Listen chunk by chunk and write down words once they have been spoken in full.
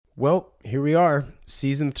Well, here we are,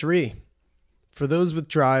 Season 3. For those with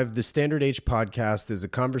drive, the Standard H podcast is a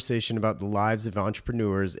conversation about the lives of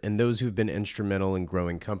entrepreneurs and those who've been instrumental in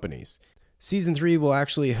growing companies. Season 3 will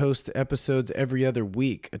actually host episodes every other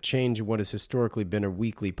week, a change in what has historically been a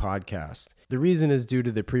weekly podcast. The reason is due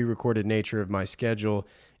to the pre-recorded nature of my schedule,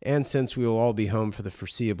 and since we will all be home for the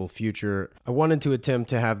foreseeable future, I wanted to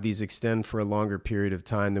attempt to have these extend for a longer period of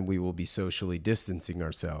time than we will be socially distancing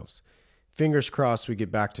ourselves. Fingers crossed we get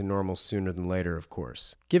back to normal sooner than later, of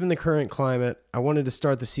course. Given the current climate, I wanted to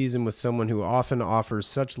start the season with someone who often offers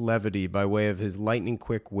such levity by way of his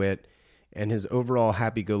lightning-quick wit and his overall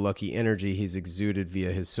happy-go-lucky energy he's exuded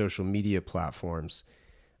via his social media platforms.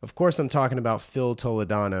 Of course, I'm talking about Phil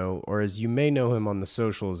Toledano, or as you may know him on the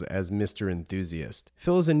socials as Mr. Enthusiast.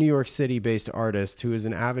 Phil is a New York City-based artist who is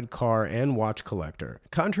an avid car and watch collector.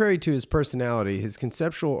 Contrary to his personality, his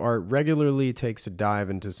conceptual art regularly takes a dive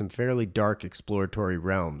into some fairly dark exploratory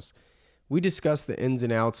realms. We discuss the ins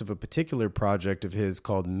and outs of a particular project of his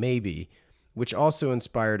called Maybe, which also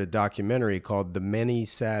inspired a documentary called The Many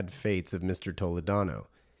Sad Fates of Mr. Toledano.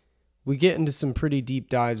 We get into some pretty deep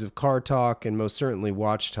dives of car talk and most certainly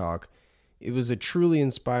watch talk. It was a truly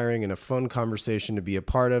inspiring and a fun conversation to be a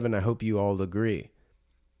part of, and I hope you all agree.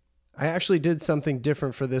 I actually did something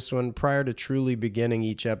different for this one. Prior to truly beginning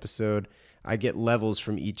each episode, I get levels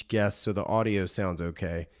from each guest so the audio sounds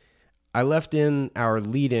okay. I left in our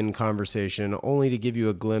lead-in conversation only to give you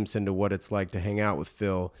a glimpse into what it's like to hang out with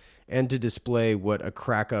Phil and to display what a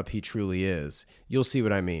crack-up he truly is. You'll see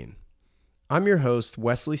what I mean. I'm your host,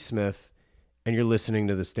 Wesley Smith, and you're listening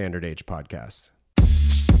to the Standard H podcast.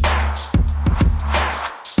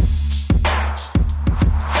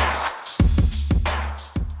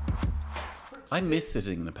 I miss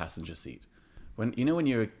sitting in the passenger seat. When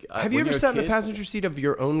you're Have you ever sat in the passenger seat of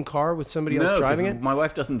your own car with somebody else driving it? My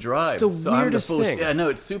wife doesn't drive. It's the weirdest thing. Yeah, no,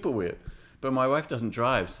 it's super weird. But my wife doesn't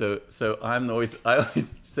drive, so I always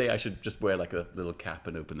say I should just wear like a little cap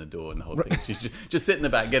and open the door and the whole thing. She's just sit in the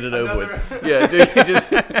back, get it over with. Yeah,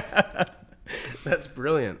 That's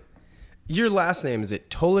brilliant. Your last name, is it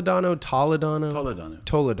Toledano?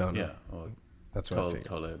 Toledano. Yeah. That's what I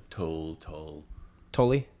figured.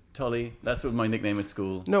 Tolly. Tolly? That's what my nickname at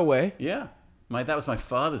school. No way. Yeah. That was my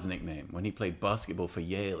father's nickname when he played basketball for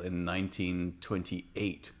Yale in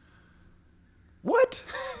 1928. What?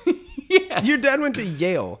 Yes. Your dad went to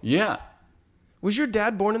Yale? Yeah. Was your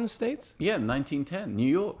dad born in the States? Yeah, 1910, New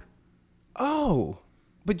York. Oh,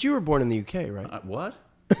 but you were born in the UK, right? What?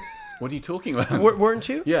 What are you talking about? Weren't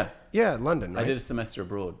you? Yeah. Yeah, London, right? I did a semester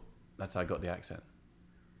abroad. That's how I got the accent.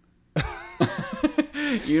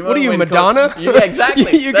 What are you, Madonna? Yeah,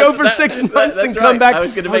 exactly. You go for 6 months and come back. I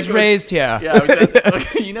was raised here. Yeah,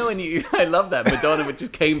 I love that. Madonna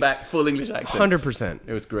just came back full English accent. 100%.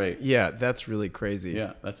 It was great. Yeah, that's really crazy.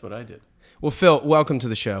 Yeah, that's what I did. Well, Phil, welcome to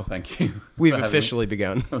the show. Thank you. We've officially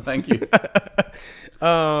begun. Thank you.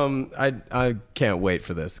 I can't wait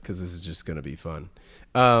for this because this is just going to be fun.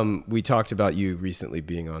 We talked about you recently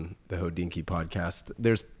being on the Hodinkee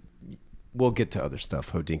podcast. We'll get to other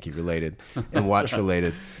stuff, Hodinkee related and watch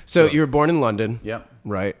related. So you were born in London,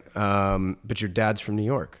 right? But your dad's from New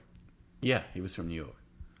York. Yeah, he was from New York.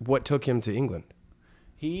 What took him to England?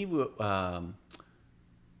 He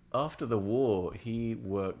after the war, he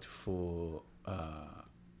worked for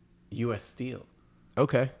U.S. Steel.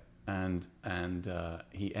 Okay. And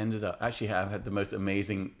he ended up actually. I've had the most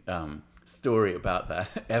amazing story about that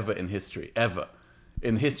ever in history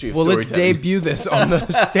in the history of storytelling. Well, let's debut this on the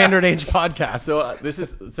Standard Age podcast.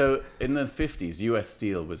 So in the 50s, U.S.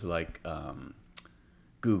 Steel was like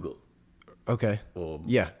Google. Okay. Or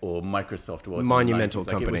Microsoft was monumental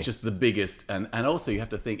company. It was just the biggest, and also you have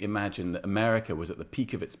to imagine that America was at the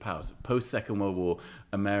peak of its powers. Post Second World War,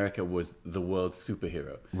 America was the world's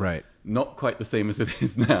superhero. Right. Not quite the same as it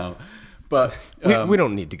is now, but we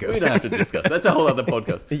don't need to go. We don't have to discuss. That's a whole other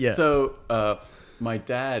podcast. Yeah. So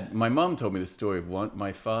my mom told me the story of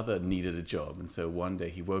my father needed a job, and so one day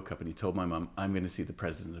he woke up and he told my mom, "I'm going to see the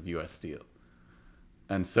president of U.S. Steel."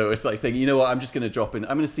 And so it's like saying, you know what, I'm just going to drop in.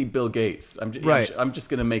 I'm going to see Bill Gates. I'm just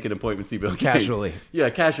going to make an appointment to see Bill Gates. Casually. Yeah,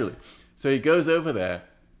 casually. So he goes over there,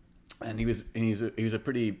 and he was a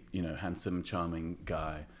pretty, handsome, charming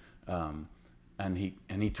guy. And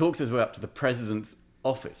he talks his way up to the president's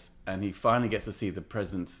office, and he finally gets to see the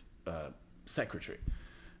president's secretary.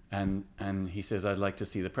 And he says, "I'd like to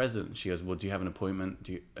see the president." She goes, "Well, do you have an appointment?"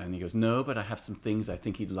 And he goes, "No, but I have some things I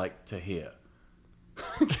think he'd like to hear."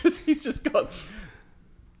 Because he's just got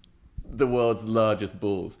the world's largest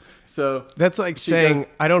balls. So That's like she saying, goes-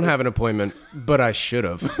 I don't have an appointment, but I should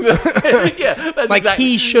have. yeah, that's Like,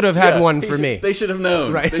 he should have had one he for me. They should have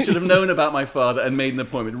known. Right. They should have known about my father and made an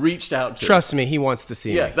appointment, reached out to him. Trust me, he wants to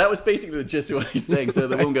see Yeah, me. that was basically the gist of what he's saying. So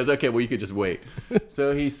the woman goes, okay, well, you could just wait.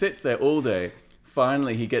 So he sits there all day.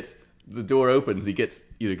 Finally, the door opens. He goes,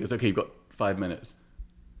 okay, you've got 5 minutes.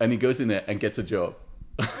 And he goes in there and gets a job.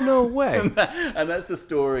 No way. And that's the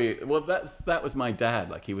story. Well, that was my dad.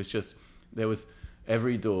 Like, he was just,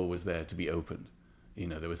 every door was there to be opened.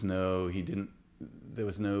 There was no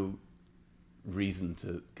reason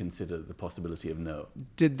to consider the possibility of no.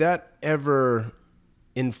 Did that ever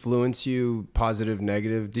influence you, positive,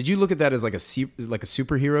 negative? Did you look at that as like a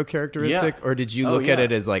superhero characteristic? Yeah. Or did you Oh, look at yeah.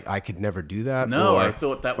 it as like, I could never do that? No, or, I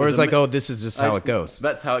thought that Or was it's like, oh, this is just how it goes.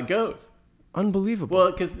 That's how it goes. Unbelievable.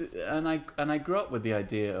 Well, I grew up with the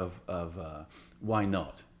idea of why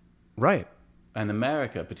not? Right. And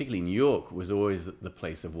America, particularly New York, was always the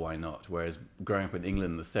place of why not. Whereas growing up in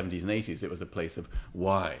England in the 70s and 80s, it was a place of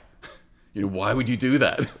why. Why would you do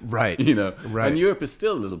that? Right. Right. And Europe is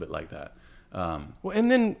still a little bit like that. Well, and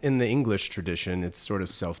then in the English tradition, it's sort of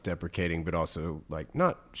self-deprecating, but also like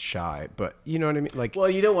not shy, but you know what I mean? Like, Well,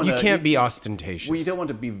 you don't want you can't be ostentatious. Well, you don't want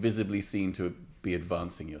to be visibly seen to be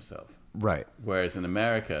advancing yourself. Right. Whereas in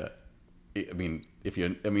America,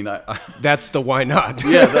 That's the why not.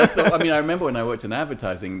 Yeah, I remember when I worked in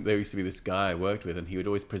advertising, there used to be this guy I worked with, and he would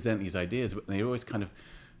always present these ideas, but they were always kind of,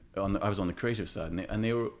 I was on the creative side, and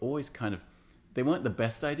they were always kind of, they weren't the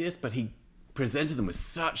best ideas, but he presented them with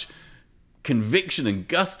such conviction and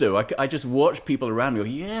gusto. I just watched people around me go,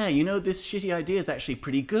 yeah, this shitty idea is actually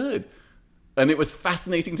pretty good. And it was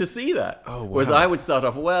fascinating to see that. Oh, wow. Whereas I would start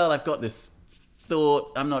off, well, I've got this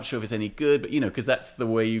thought, I'm not sure if it's any good, but because that's the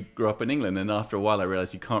way you grew up in England. And after a while, I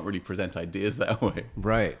realized you can't really present ideas that way.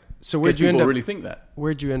 Right. So Because where'd you end people up? really think that.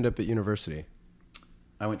 Where'd you end up at university?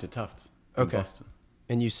 I went to Tufts in Okay. Boston.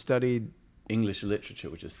 And you studied. English literature,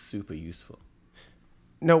 which is super useful.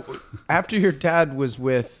 No, after your dad was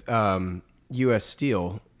with U.S.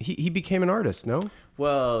 Steel, he became an artist. No.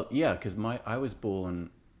 Well, yeah, because I was born.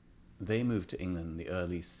 They moved to England in the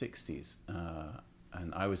early '60s,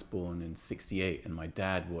 and I was born in '68, and my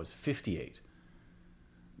dad was 58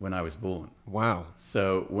 when I was born. Wow.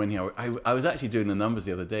 So when I was actually doing the numbers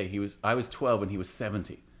the other day. I was 12 and he was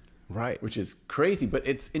 70, Right. which is crazy. But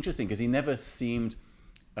it's interesting because he never seemed.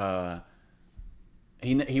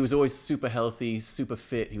 He was always super healthy, super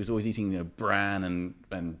fit. He was always eating bran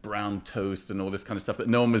and brown toast and all this kind of stuff that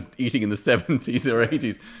no one was eating in the 70s or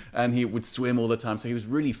 80s. And he would swim all the time. So he was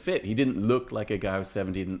really fit. He didn't look like a guy who was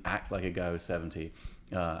 70. He didn't act like a guy who was 70.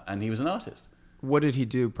 And he was an artist. What did he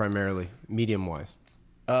do primarily, medium-wise?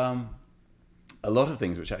 A lot of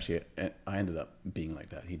things, which actually I ended up being like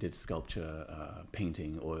that. He did sculpture,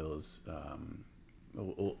 painting, oils.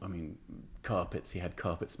 Carpets. He had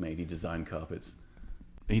carpets made. He designed carpets.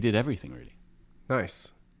 He did everything, really.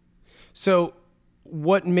 Nice. So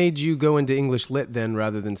what made you go into English lit then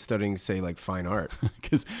rather than studying, say, like fine art?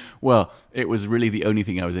 Because, well, it was really the only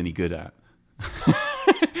thing I was any good at.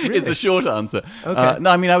 Is the short answer. Okay. No,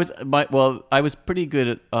 I mean, I was pretty good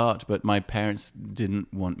at art, but my parents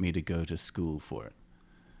didn't want me to go to school for it.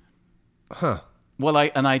 Huh. Well,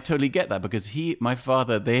 I totally get that because my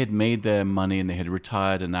father, they had made their money and they had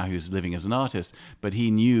retired and now he was living as an artist, but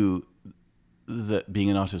he knew that being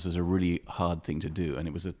an artist was a really hard thing to do and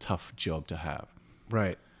it was a tough job to have.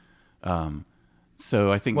 Right.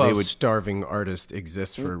 So I think Well, they would... starving artist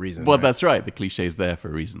exists for a reason. Well, right? that's right. The cliche is there for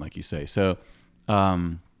a reason, like you say. So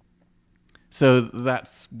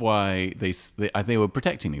that's why they were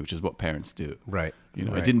protecting me, which is what parents do. Right. I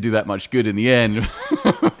Right. didn't do that much good in the end,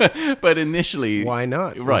 but initially, Why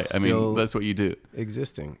not? Right. It's I mean, still that's what you do.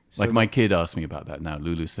 existing. So Like my kid asked me about that now.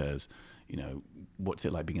 Lulu says, what's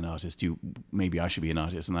it like being an artist? Maybe I should be an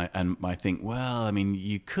artist. And I think, well, I mean,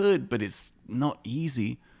 you could, but it's not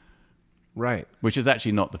easy. Right. Which is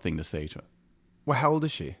actually not the thing to say to her. Well, how old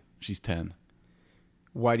is she? She's 10.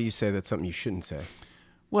 Why do you say that's something you shouldn't say?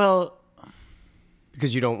 Well,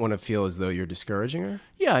 Because you don't want to feel as though you're discouraging her?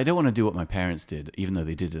 yeah, I don't want to do what my parents did, even though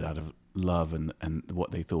they did it out of love and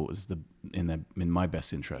what they thought was in my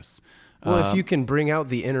best interests. Well, if you can bring out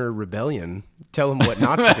the inner rebellion, tell them what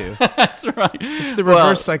not to do. That's right. It's the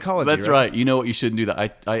reverse psychology, That's right? right. You know what you shouldn't do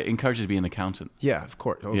that. I encourage you to be an accountant. Yeah, of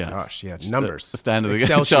course. Oh, Yeah. gosh. Yeah. Numbers. The standard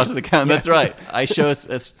Excel chartered sheets. accountant. That's Yes. right. I show us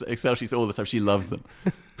Excel sheets all the time. She loves them.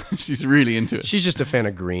 She's really into it. She's just a fan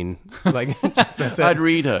of green. Like, that's it. I'd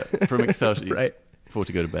read her from Excel sheets Right. before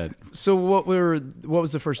to go to bed. So what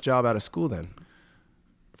was the first job out of school then?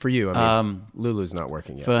 For you? I mean, Lulu's not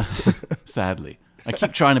working yet. Sadly, I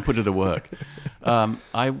keep trying to put her to work.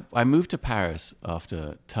 I moved to Paris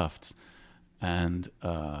after Tufts, and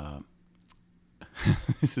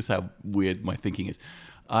this is how weird my thinking is.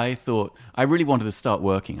 I thought I really wanted to start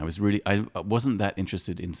working. I wasn't that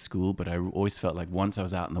interested in school, but I always felt like once I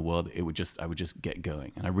was out in the world, I would just get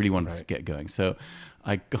going, and I really wanted to get going. So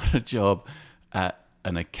I got a job at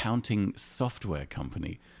an accounting software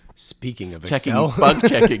company. Speaking of checking Excel. bug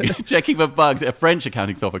checking, checking for bugs, a French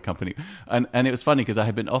accounting software company. And it was funny because I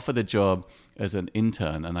had been offered the job as an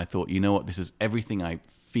intern, and I thought, you know what, this is everything I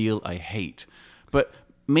feel I hate. But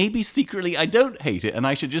maybe secretly I don't hate it, and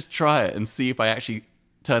I should just try it and see if I actually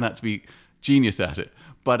turn out to be genius at it.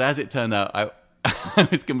 But as it turned out, I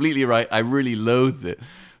was completely right. I really loathed it.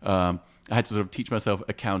 I had to sort of teach myself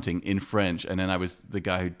accounting in French, and then I was the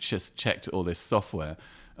guy who just checked all this software.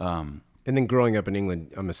 And then growing up in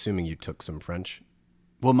England, I'm assuming you took some French.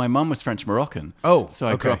 Well, my mum was French Moroccan. Oh, so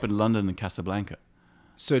I grew up in London and Casablanca.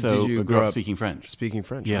 So did you I grew up speaking French? Speaking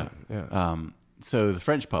French, Yeah. right. Yeah. So the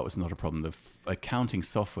French part was not a problem. The accounting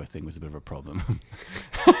software thing was a bit of a problem.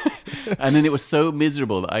 And then it was so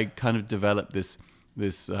miserable that I kind of developed this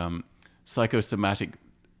psychosomatic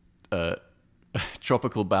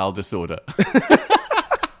tropical bowel disorder,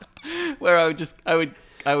 where I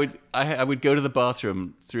would go to the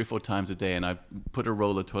bathroom 3 or 4 times a day, and I'd put a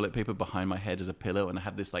roll of toilet paper behind my head as a pillow, and I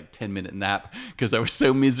have this like 10-minute nap because I was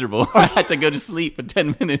so miserable. I had to go to sleep for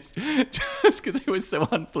 10 minutes just because it was so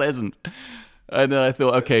unpleasant. And then I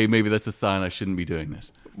thought, okay, maybe that's a sign I shouldn't be doing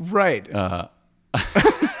this. Right.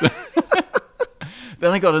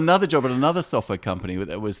 Then I got another job at another software company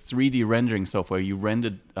that was 3D rendering software. You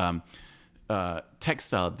rendered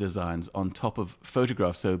textile designs on top of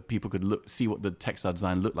photographs so people could see what the textile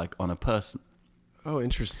design looked like on a person. Oh,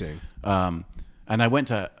 interesting. And I went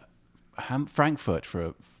to Frankfurt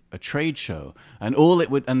for a trade show, and all it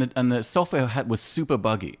would and the software was super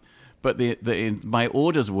buggy. But my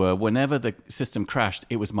orders were, whenever the system crashed,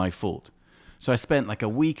 it was my fault. So I spent like a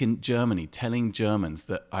week in Germany telling Germans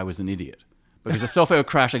that I was an idiot. Because the software would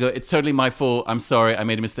crash, I go, it's totally my fault, I'm sorry, I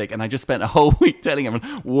made a mistake. And I just spent a whole week telling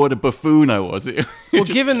everyone what a buffoon I was. Well,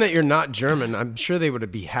 given that you're not German, I'm sure they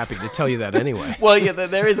would be happy to tell you that anyway. Well, yeah,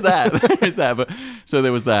 there is that. There is that. So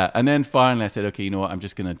there was that. And then finally I said, okay, you know what, I'm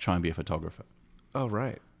just going to try and be a photographer. Oh,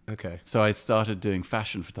 right. Okay. So I started doing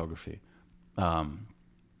fashion photography.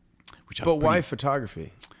 But why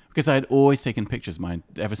photography? Because I had always taken pictures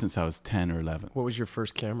ever since I was 10 or 11. What was your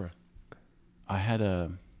first camera? I had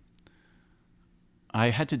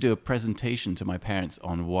to do a presentation to my parents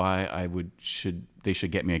on why they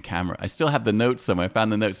should get me a camera. I still have the notes somewhere. I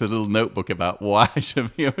found the notes, a little notebook about why I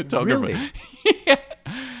should be a photographer. Really? Yeah.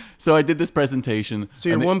 So I did this presentation. So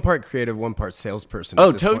you're one part creative, one part salesperson.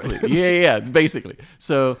 Oh, totally. Yeah, basically.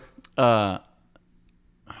 So I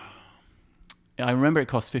remember it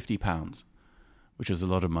cost £50, which was a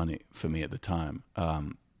lot of money for me at the time.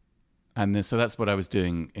 And then, so that's what I was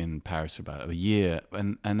doing in Paris for about a year.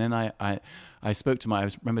 And then I spoke to I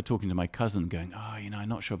remember talking to my cousin going, I'm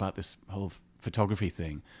not sure about this whole photography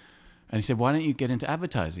thing. And he said, why don't you get into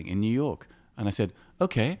advertising in New York? And I said,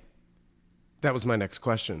 okay. That was my next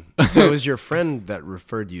question. So it was your friend that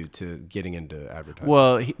referred you to getting into advertising?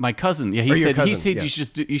 Well, my cousin, yeah, he said yeah.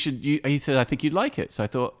 he said, I think you'd like it. So I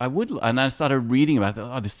thought I would. And I started reading about it.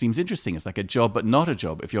 Oh, this seems interesting. It's like a job, but not a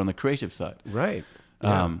job if you're on the creative side. Right.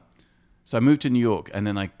 Yeah. So I moved to New York, and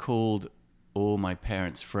then I called all my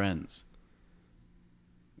parents' friends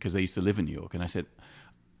because they used to live in New York. And I said,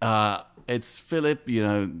 it's Philip,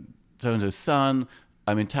 so-and-so's son.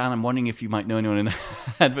 I'm in town. I'm wondering if you might know anyone in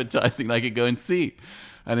advertising that I could go and see.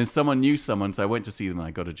 And then someone knew someone, so I went to see them, and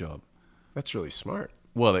I got a job. That's really smart.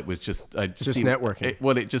 Well, it was just networking.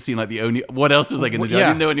 It just seemed like the only. What else was I going to do? Yeah. I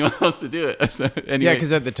didn't know anyone else to do it. So anyway. Yeah,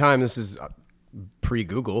 because at the time this is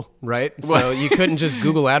pre-Google, right? So you couldn't just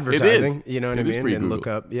Google advertising. It is. You know what I mean? And look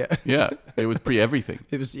up. Yeah. Yeah, it was pre-everything.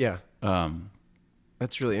 It was. Yeah.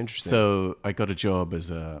 That's really interesting. So I got a job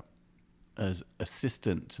as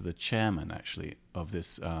assistant to the chairman, actually, of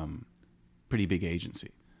this pretty big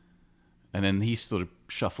agency. And then he sort of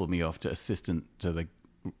shuffled me off to assistant to the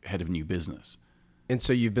head of new business. And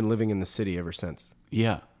so you've been living in the city ever since?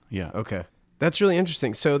 Yeah. Okay. That's really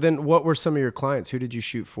interesting. So then what were some of your clients? Who did you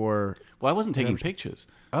shoot for? Well, I wasn't taking pictures.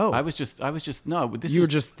 Oh. I was just, no. You were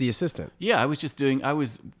just the assistant? Yeah, I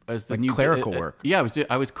was as the new... clerical work? Yeah,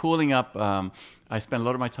 I was calling up, I spent a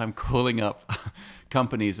lot of my time calling up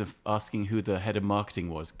companies asking who the head of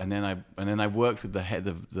marketing was. And then I worked with the head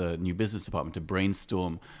of the new business department to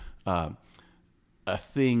brainstorm a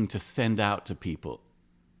thing to send out to people,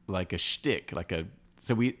 like a shtick, like a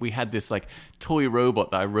So we had this like toy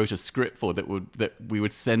robot that I wrote a script for that we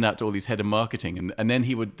would send out to all these head of marketing, and then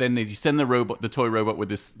he'd send the toy robot with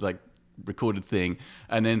this like recorded thing,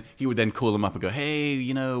 and then he would then call them up and go, hey,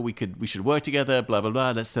 we should work together, blah blah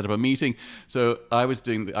blah, let's set up a meeting. So I was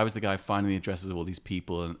the guy finding the addresses of all these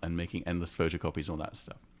people and making endless photocopies and all that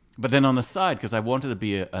stuff. But then on the side, because I wanted to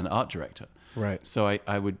be an art director, right? So I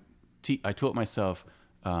taught myself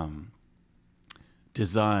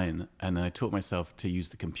design, and then I taught myself to use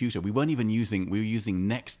the computer. We were using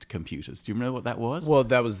Next computers. Do you know what that was? Well,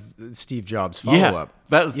 that was Steve Jobs' follow-up. Yeah,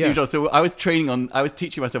 that was Steve Jobs. So I was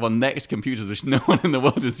teaching myself on Next computers, which no one in the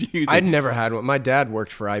world was using. I'd never had one. My dad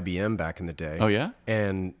worked for IBM back in the day. Oh, yeah?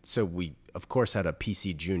 And so we, of course, had a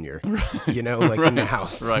PC Junior, in the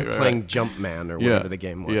house, playing Jumpman or whatever the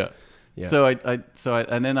game was. Yeah. So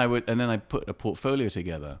and then I put a portfolio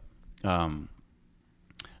together.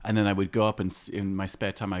 And then I would go up and in my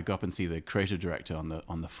spare time, I'd go up and see the creative director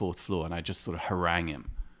on the fourth floor, and I just sort of harangue him.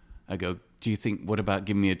 I go, what about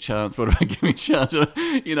giving me a chance? What about giving me a chance?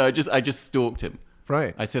 I just stalked him.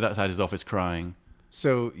 Right. I sit outside his office crying.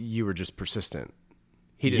 So you were just persistent.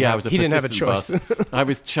 He didn't have a choice. I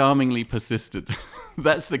was charmingly persistent.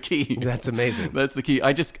 That's the key. That's amazing. That's the key.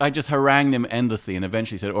 I just harangued him endlessly, and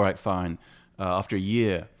eventually said, all right, fine. After a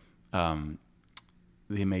year,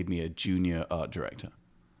 they made me a junior art director.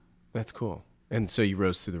 That's cool. And so you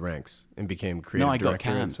rose through the ranks and became creative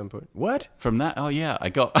director at some point. What? From that, I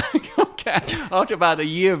got canned. After about a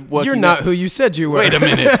year of working. You're not who you said you were. Wait a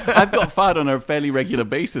minute. I've got fired on a fairly regular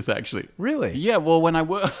basis, actually. Really? Yeah, well, when I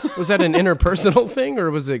work... Was that an interpersonal thing, or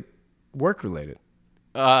was it work-related?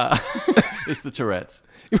 It's the Tourette's.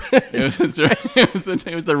 It was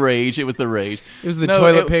the rage. It was the rage. It was the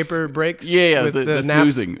toilet paper breaks. Yeah, with the naps.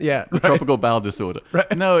 snoozing. Yeah, the tropical bowel disorder.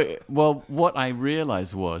 Right. No, well, what I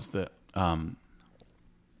realized was that I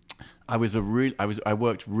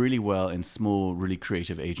worked really well in small, really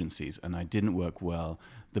creative agencies, and I didn't work well.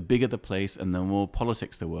 The bigger the place and the more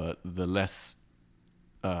politics there were, the less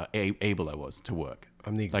able I was to work.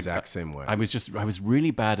 I'm the exact same way. I was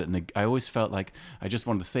really bad at. I always felt like I just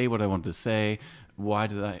wanted to say what I wanted to say. Why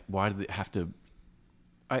did it have to?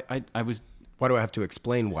 I was. Why do I have to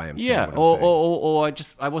explain why I'm saying what I'm saying? Or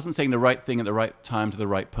I wasn't saying the right thing at the right time to the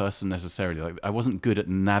right person necessarily. Like I wasn't good at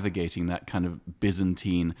navigating that kind of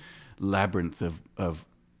Byzantine labyrinth of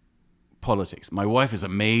politics. My wife is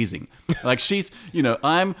amazing. Like she's,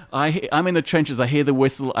 I'm in the trenches. I hear the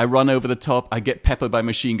whistle. I run over the top. I get peppered by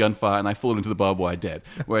machine gun fire, and I fall into the barbed wire dead.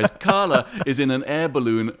 Whereas Carla is in an air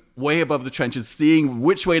balloon way above the trenches, seeing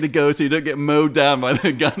which way to go so you don't get mowed down by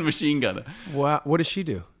the machine gunner. Wow. What does she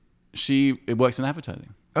do? She works in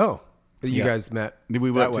advertising. Oh, you guys met we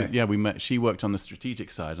way. She worked on the strategic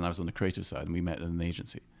side, and I was on the creative side, and we met at an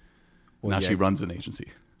agency. Well, she runs an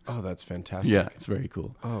agency. Oh, that's fantastic. Yeah, it's very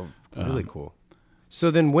cool. Oh, really cool.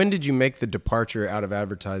 So then when did you make the departure out of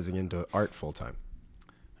advertising into art full time?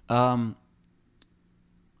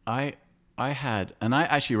 I had, and I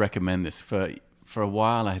actually recommend this, for a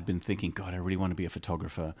while I had been thinking, God, I really want to be a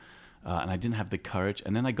photographer. And I didn't have the courage.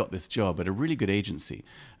 And then I got this job at a really good agency,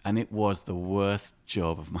 and it was the worst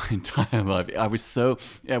job of my entire life. I was so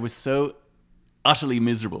utterly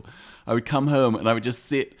miserable. I would come home and I would just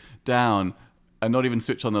sit down and not even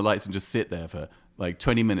switch on the lights and just sit there for like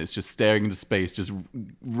 20 minutes, just staring into space, just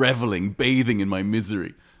reveling, bathing in my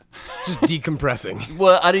misery. Just decompressing.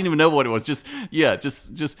 Well, I didn't even know what it was.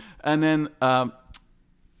 And then, and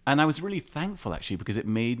I was really thankful actually, because it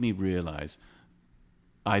made me realize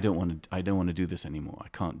I don't want to do this anymore. I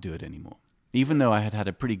can't do it anymore. Even though I had had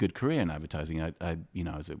a pretty good career in advertising, I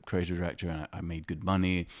was a creative director and I made good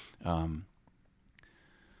money.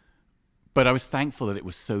 But I was thankful that it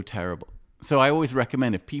was so terrible. So I always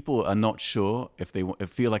recommend, if people are not sure, if they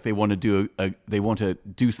feel like they want to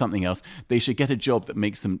do something else, they should get a job that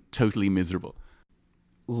makes them totally miserable.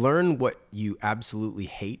 Learn what you absolutely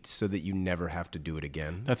hate so that you never have to do it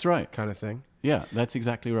again. That's right. Kind of thing. Yeah, that's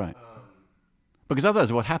exactly right. Because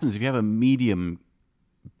otherwise, what happens if you have a medium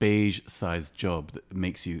beige-sized job that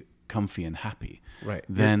makes you comfy and happy? Right.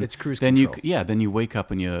 Then it's cruise control. Then you wake up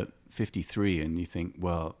and you're 53 and you think,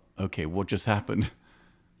 well, okay, what just happened?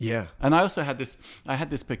 Yeah. And I also had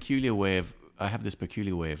this peculiar way of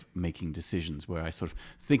making decisions where I sort of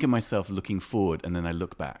think of myself looking forward and then I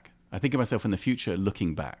look back. I think of myself in the future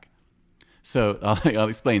looking back. So I'll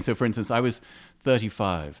explain. So for instance, I was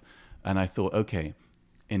 35 and I thought, okay,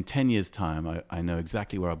 in 10 years' time, I know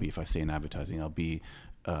exactly where I'll be if I stay in advertising. I'll be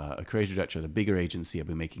a creative director at a bigger agency. I'll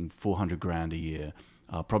be making $400,000 a year.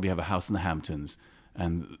 I'll probably have a house in the Hamptons,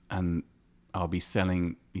 and I'll be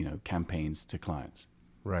selling, campaigns to clients.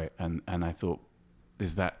 Right. And I thought,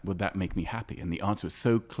 would that make me happy? And the answer was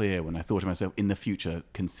so clear when I thought to myself, in the future,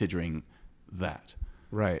 considering that.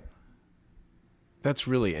 Right. That's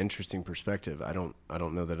really interesting perspective. I don't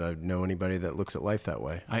know that I know anybody that looks at life that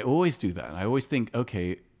way. I always do that. I always think,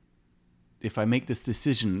 okay, if I make this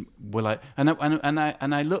decision, will I? And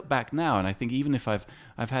I look back now, and I think even if I've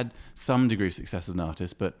had some degree of success as an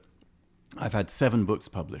artist, but I've had 7 books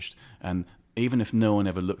published, and even if no one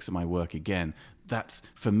ever looks at my work again, that's,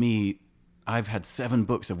 for me, I've had 7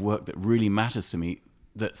 books of work that really matters to me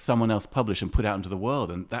that someone else published and put out into the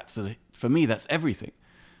world, and for me, that's everything.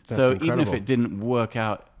 That's so incredible. even if it didn't work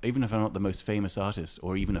out, even if I'm not the most famous artist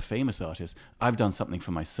or even a famous artist, I've done something for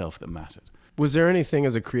myself that mattered. Was there anything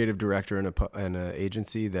as a creative director in an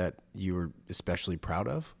agency that you were especially proud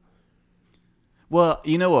of? Well,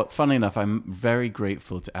 you know what? Funnily enough, I'm very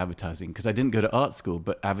grateful to advertising because I didn't go to art school,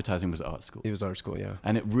 but advertising was art school. It was art school, yeah.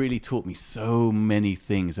 And it really taught me so many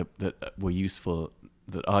things that were useful,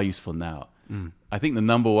 that are useful now. I think the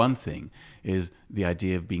number one thing is the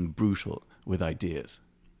idea of being brutal with ideas.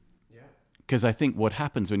 Because I think what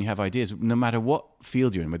happens when you have ideas, no matter what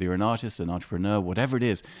field you're in, whether you're an artist, an entrepreneur, whatever it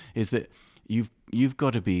is that you've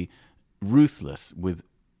got to be ruthless with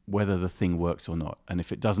whether the thing works or not. And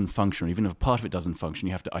if it doesn't function, or even if a part of it doesn't function,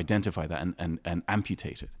 you have to identify that and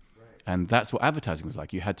amputate it. Right. And that's what advertising was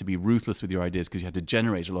like. You had to be ruthless with your ideas because you had to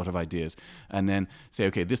generate a lot of ideas and then say,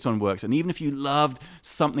 okay, this one works. And even if you loved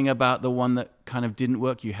something about the one that kind of didn't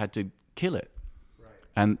work, you had to kill it.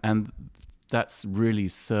 Right. And that's really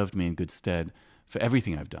served me in good stead for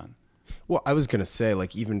everything I've done. Well, I was going to say,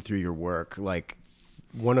 like, even through your work, like,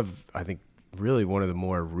 I think really one of the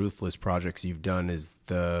more ruthless projects you've done is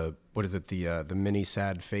the Many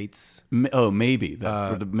Sad Fates. Maybe.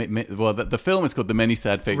 The film is called The Many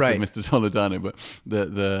Sad Fates right. of Mr. Toledano, but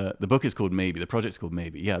the book is called Maybe. The project's called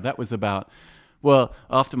Maybe. Yeah, that was about, well,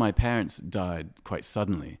 after my parents died quite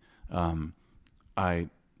suddenly, I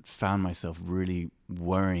found myself really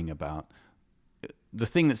worrying about. The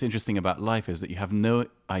thing that's interesting about life is that you have no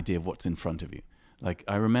idea of what's in front of you. Like,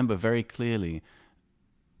 I remember very clearly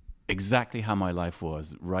exactly how my life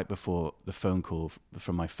was right before the phone call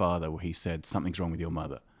from my father where he said, something's wrong with your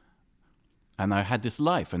mother. And I had this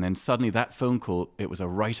life, and then suddenly that phone call, it was a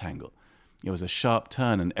right angle. It was a sharp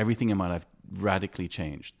turn, and everything in my life radically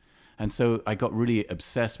changed. And so I got really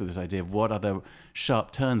obsessed with this idea of what other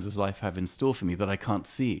sharp turns does life have in store for me that I can't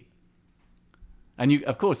see. And you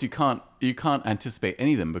can't anticipate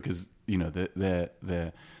any of them because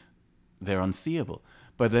they're unseeable.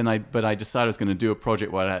 But I decided I was going to do a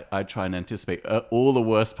project where I'd try and anticipate all the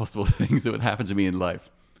worst possible things that would happen to me in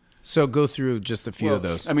life. So go through just a few of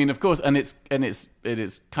those. I mean, of course, and it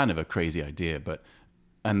is kind of a crazy idea,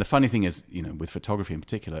 and the funny thing is, with photography in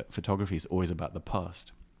particular, photography is always about the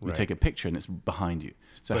past. We take a picture and it's behind you.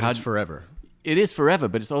 So but it's forever. It is forever,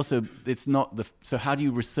 but it's not so how do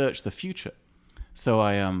you research the future? So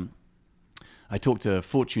I talked to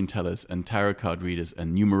fortune tellers and tarot card readers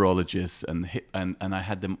and numerologists and I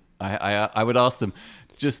had them. I would ask them,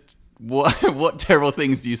 just what terrible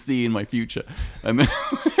things do you see in my future? And then,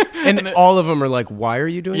 and all of them are like, why are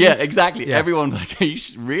you doing this? Yeah, exactly. Yeah. Everyone's like, are you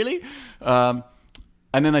really?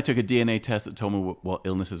 And then I took a DNA test that told me what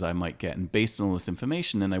illnesses I might get, and based on all this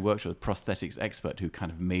information, then I worked with a prosthetics expert who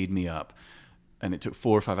kind of made me up. And it took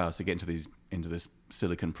 4 or 5 hours to get into this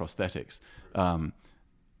silicone prosthetics.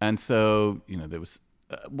 And so, there was...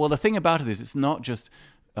 the thing about it is it's not just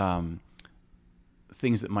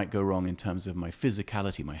things that might go wrong in terms of my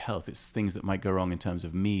physicality, my health. It's things that might go wrong in terms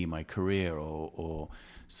of me, my career, or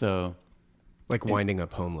so... Like winding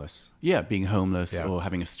up homeless. Yeah, being homeless or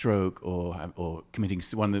having a stroke or committing...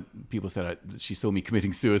 One of the people said she saw me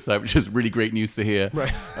committing suicide, which is really great news to hear.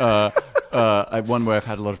 Right. One where I've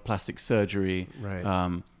had a lot of plastic surgery.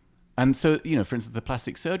 Right. And so, for instance, the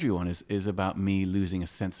plastic surgery one is about me losing a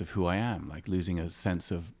sense of who I am, like losing a sense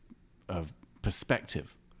of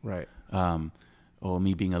perspective. Right. Or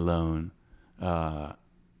me being alone.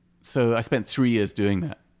 So I spent 3 years doing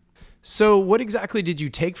that. So what exactly did you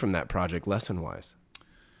take from that project lesson-wise?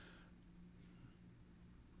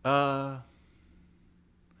 Well,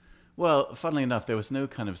 funnily enough, there was no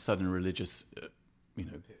kind of sudden religious...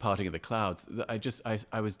 parting of the clouds. I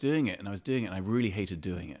was doing it, and I really hated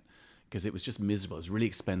doing it because it was just miserable. It was really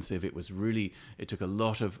expensive. It took a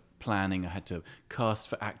lot of planning. I had to cast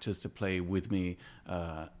for actors to play with me.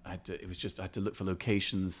 I had to look for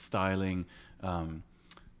locations, styling.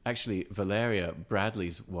 Actually, Valeria,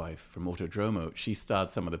 Bradley's wife from Autodromo, she starred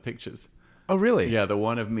some of the pictures. Oh, really? Yeah, the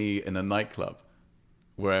one of me in a nightclub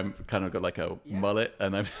where I'm kind of got like a mullet,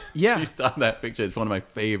 and she starred that picture. It's one of my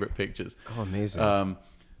favorite pictures. Oh, amazing.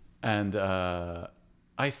 And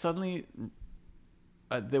I suddenly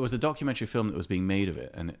there was a documentary film that was being made of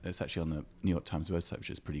it, and it's actually on the New York Times website, which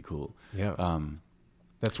is pretty cool. Yeah.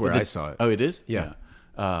 That's where I saw it. Oh, it is? Yeah.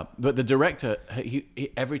 But the director,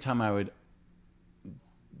 he every time I would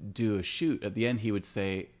do a shoot, at the end he would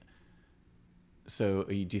say, "So,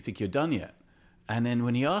 do you think you're done yet?" And then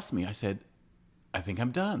when he asked me, I said, "I think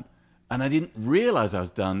I'm done." And I didn't realize I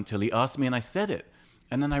was done till he asked me and I said it.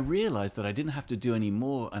 And then I realized that I didn't have to do any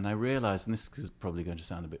more. And I realized, and this is probably going to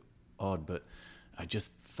sound a bit odd, but I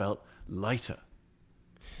just felt lighter.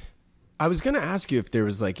 I was going to ask you if there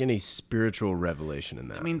was like any spiritual revelation in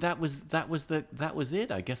that. I mean, that was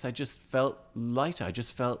it. I guess I just felt lighter. I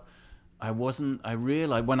just felt I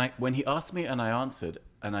realized when he asked me and I answered,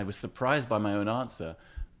 and I was surprised by my own answer,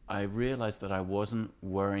 I realized that I wasn't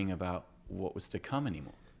worrying about what was to come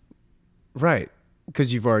anymore. Right.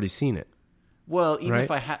 Because you've already seen it. Well, even right?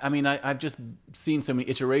 if I had, I mean, I've just seen so many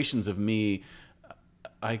iterations of me.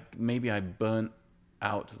 Maybe I burnt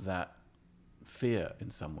out that fear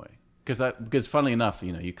in some way. Because funnily enough,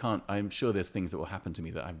 you can't, I'm sure there's things that will happen to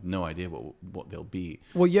me that I have no idea what they'll be.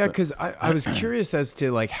 Well, yeah, because I was curious as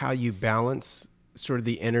to like how you balance sort of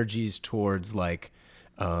the energies towards like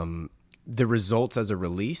the results as a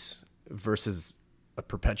release versus a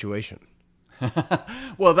perpetuation.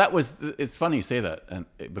 Well, it's funny you say that, and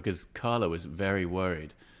because Carla was very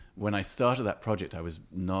worried. When I started that project, I was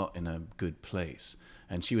not in a good place.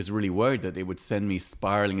 And she was really worried that it would send me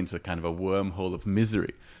spiraling into kind of a wormhole of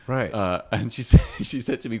misery. Right. And she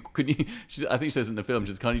said to me, I think she says in the film,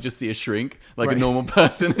 she says, "Can't you just see a shrink like a normal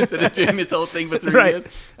person instead of doing this whole thing for 3 years?"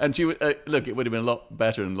 And she would, look, it would have been a lot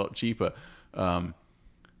better and a lot cheaper.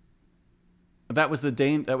 That was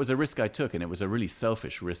a risk I took, and it was a really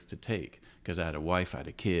selfish risk to take because I had a wife, I had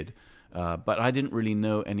a kid, but I didn't really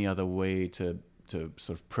know any other way to sort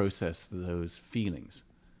of process those feelings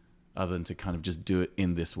other than to kind of just do it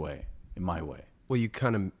in this way, in my way. Well, you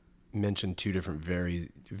kind of mentioned two different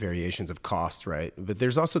variations of cost, right? But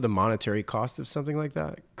there's also the monetary cost of something like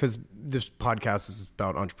that, because this podcast is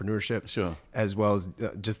about entrepreneurship, sure, as well as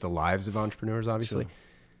just the lives of entrepreneurs, obviously. Sure.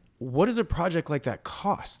 What does a project like that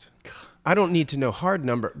cost? I don't need to know hard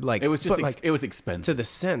number. Like it was just it was expensive to the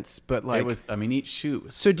sense, but like it was. I mean, each shoot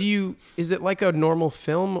was. So is it like a normal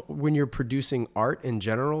film when you're producing art in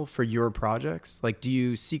general for your projects? Like, do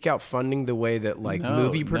you seek out funding the way that like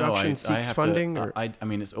movie production seeks funding? I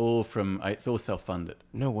mean, it's all self-funded.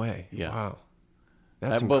 No way. Yeah. Wow.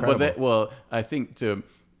 That's incredible. Well, I think to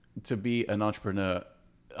be an entrepreneur,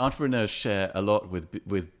 entrepreneurs share a lot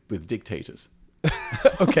with dictators.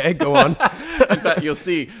 Okay, go on. In fact, you'll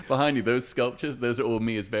see behind you those sculptures. Those are all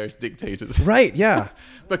me as various dictators. Right, yeah.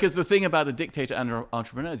 Because the thing about a dictator and an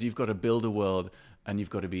entrepreneur is you've got to build a world, and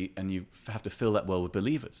you have to fill that world with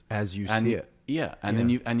believers as you see it. Yeah, then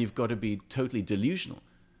you've got to be totally delusional.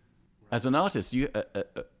 As an artist,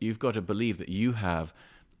 you've got to believe that you have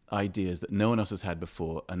ideas that no one else has had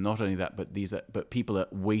before, and not only that, but people are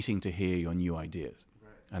waiting to hear your new ideas.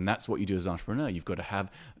 And that's what you do as an entrepreneur. You've got to have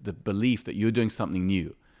the belief that you're doing something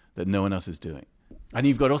new that no one else is doing. And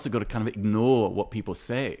you've also got to kind of ignore what people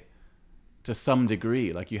say to some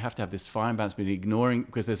degree. Like you have to have this fine balance between ignoring,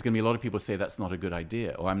 because there's going to be a lot of people say that's not a good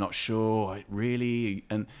idea, or I'm not sure, really.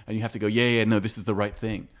 And you have to go, yeah, no, this is the right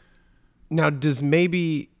thing. Now, is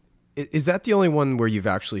that the only one where you've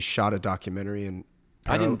actually shot a documentary in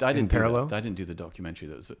parallel? I didn't do the documentary.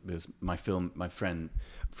 That was my friend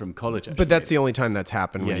from college. Actually. But that's the only time that's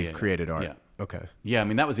happened when you've created art. Yeah. Okay. Yeah, I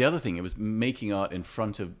mean that was the other thing. It was making art in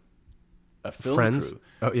front of a film crew.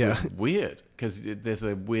 Oh yeah. It was weird because there's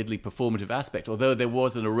a weirdly performative aspect. Although there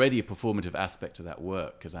was already a performative aspect to that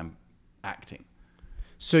work because I'm acting.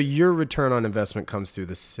 So your return on investment comes through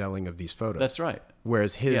the selling of these photos. That's right.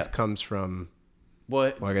 Whereas his comes from.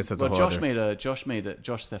 Well, I guess that's a whole Josh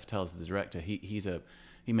Seftel's the director.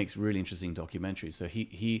 He makes really interesting documentaries. So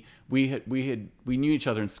we knew each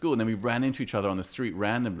other in school, and then we ran into each other on the street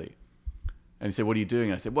randomly. And he said, "What are you doing?"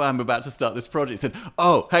 And I said, "Well, I'm about to start this project." He said,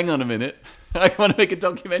 "Oh, hang on a minute. I want to make a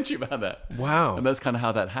documentary about that." Wow. And that's kind of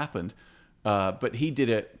how that happened. But he did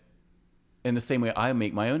it in the same way I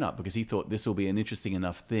make my own art, because he thought this will be an interesting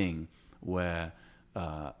enough thing where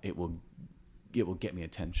it will get me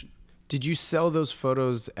attention. Did you sell those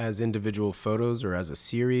photos as individual photos or as a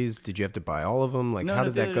series? Did you have to buy all of them? How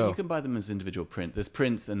did that go? You can buy them as individual print. There's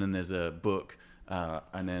prints, and then there's a book,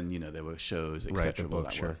 and then there were shows, etc. Right, the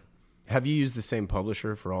book, sure. Have you used the same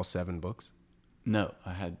publisher for all 7 books? No,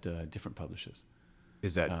 I had different publishers.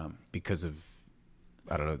 Is that because of,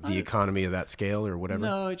 I don't know, the economy of that scale or whatever?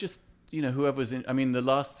 No, it just whoever's in. I mean, the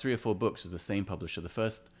last 3 or 4 books is the same publisher. The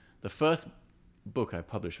first book I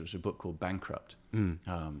published was a book called Bankrupt.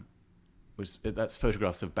 that's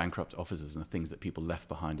photographs of bankrupt offices and the things that people left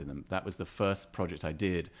behind in them. That was the first project I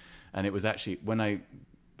did, and it was actually when I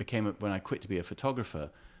quit to be a photographer,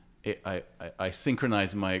 I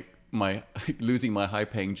synchronized my losing my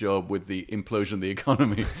high-paying job with the implosion of the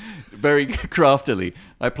economy very craftily.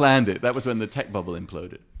 I planned it. That was when the tech bubble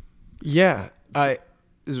imploded. Yeah,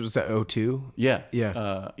 this was at 02? Yeah,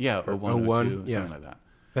 Or 01, 01, 02, yeah. something like that.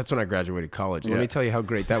 That's when I graduated college. Let Yeah. me tell you how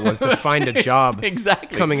great that was to find a job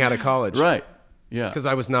Exactly. coming out of college. Right. Yeah. Because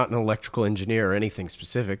I was not an electrical engineer or anything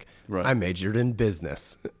specific. Right. I majored in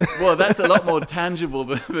business. Well, that's a lot more tangible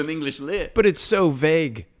than English lit. But it's so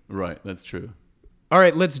vague. Right. That's true. All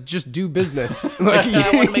right, let's just do business. Like,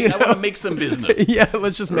 I want to make some business. yeah,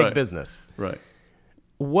 let's just make Right. business. Right.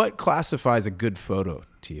 What classifies a good photo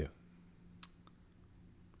to you?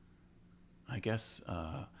 I guess.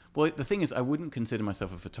 Well, the thing is, I wouldn't consider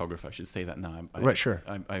myself a photographer. I should say that now. Right, sure.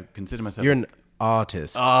 I consider myself You're an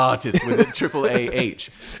artist. artist with a triple AH.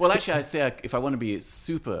 Well, actually, I say if I want to be a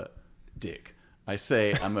super dick, I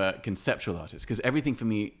say I'm a conceptual artist because everything for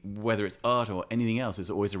me, whether it's art or anything else, is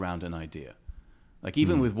always around an idea. Like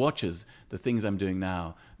even with watches, the things I'm doing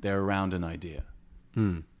now, they're around an idea.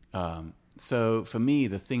 So for me,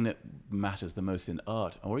 the thing that matters the most in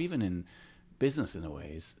art or even in business in a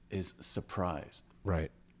way is surprise.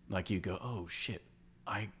 Right, Like you go, oh shit,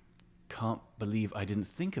 I can't believe I didn't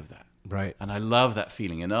think of that. right. And I love that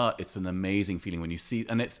feeling. In art, it's an amazing feeling when you see,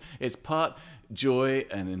 and it's part joy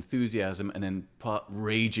and enthusiasm, and then part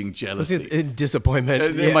raging jealousy. Disappointment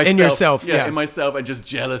In in yourself. yeah, in myself, and just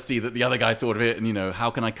jealousy that the other guy thought of it, and how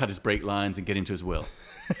can I cut his brake lines and get into his will,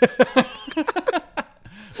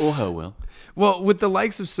 or her will. Well, with the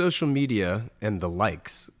likes of social media and the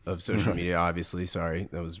likes of social media, obviously, sorry,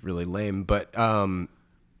 that was really lame, but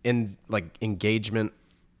in like engagement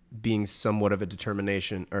being somewhat of a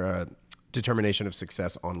determination or a determination of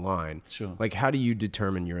success online. Sure. Like, how do you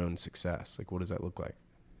determine your own success? Like, what does that look like?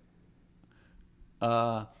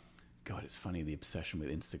 God, it's funny, the obsession with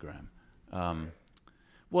Instagram.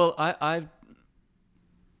 Well, I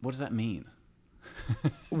what does that mean?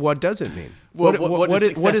 What does it mean? What does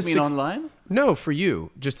success mean suc- online? No, for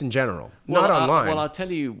you, just in general, Well, not online. Well, I'll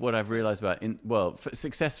tell you what I've realized about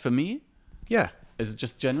success for me. Yeah, Is it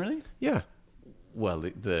just generally? yeah, Well,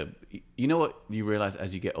 you know what you realize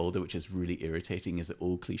as you get older, which is really irritating, is that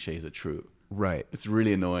all cliches are true. right, It's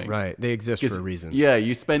really annoying. right. They exist for a reason. Yeah,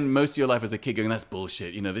 you spend most of your life as a kid going, that's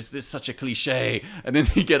bullshit. This is such a cliche. And then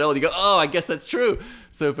you get old, you go, oh, I guess that's true.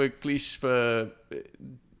 So for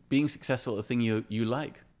being successful at the thing you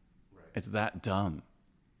like, it's that dumb.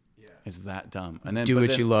 Yeah. It's that dumb. And then Do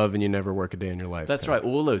what you love and you never work a day in your life. That's right.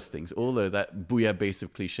 All those things, all that bouillabaisse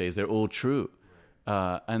of cliches, they're all true.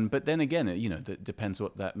 But then again, that depends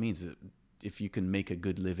what that means. If you can make a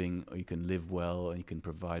good living, or you can live well, and you can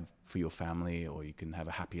provide for your family, or you can have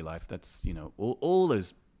a happy life, that's, all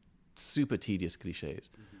those super tedious cliches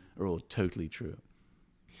are all totally true.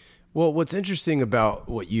 Well, what's interesting about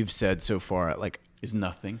what you've said so far, like, Is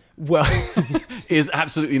nothing. well, Is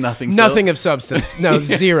absolutely nothing. Phil. nothing of substance. No,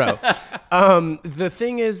 zero. The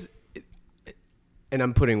thing is, and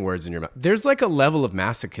I'm putting words in your mouth, there's like a level of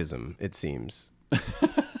masochism, it seems.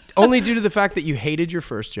 Only due to the fact that you hated your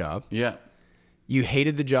first job. Yeah. You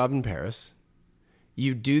hated the job in Paris.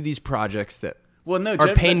 You do these projects that Well, no,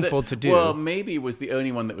 are painful to do. Well, maybe it was the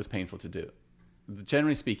only one that was painful to do.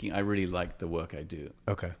 Generally speaking, I really liked the work I do.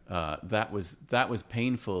 Okay. That was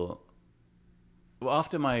painful. Well,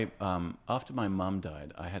 after my mum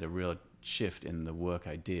died, I had a real shift in the work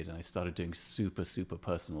I did, and I started doing super, super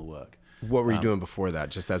personal work. What were you doing before that,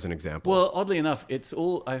 just as an example? Well, oddly enough, it's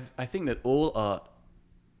all. I think that all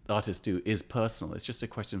artists do is personal. It's just a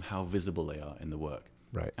question of how visible they are in the work.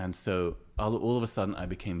 Right. And so all of a sudden, I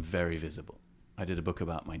became very visible. I did a book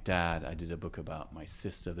about my dad. I did a book about my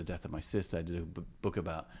sister, the death of my sister. I did a book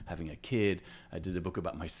about having a kid. I did a book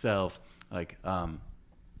about myself.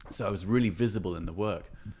 So I was really visible in the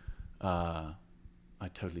work. I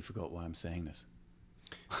totally forgot why I'm saying this.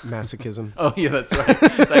 Masochism. Oh, yeah, that's right.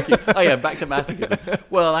 Thank you. Oh, yeah, back to masochism.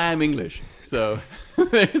 Well, I am English, so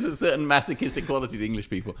there's a certain masochistic quality to English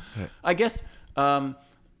people. Right. I guess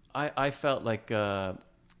I felt like the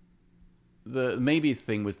maybe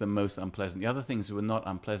thing was the most unpleasant. The other things were not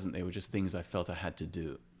unpleasant. They were just things I felt I had to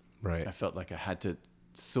do. Right. I felt like I had to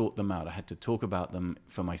sort them out. I had to talk about them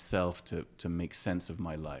for myself to make sense of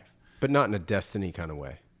my life. But not in a destiny kind of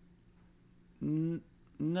way.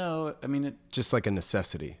 No, I mean... Just like a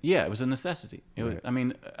necessity. Yeah, it was a necessity. Right. I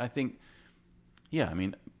mean, I think... Yeah, I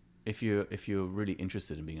mean, if you're really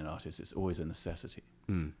interested in being an artist, it's always a necessity,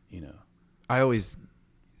 Mm. you know.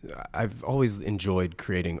 I've always enjoyed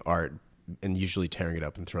creating art and usually tearing it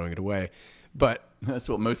up and throwing it away. But that's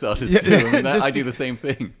what most artists do. I mean, I do the same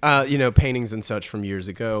thing. Paintings and such from years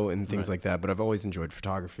ago and things like that. But I've always enjoyed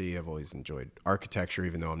photography. I've always enjoyed architecture,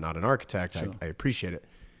 even though I'm not an architect. Sure. I appreciate it.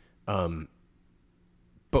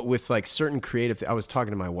 But with like certain creative, I was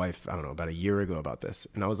talking to my wife, I don't know, about a year ago about this.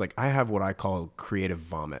 And I was like, I have what I call creative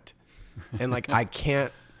vomit. And like, I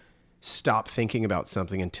can't stop thinking about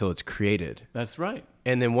something until it's created. That's right.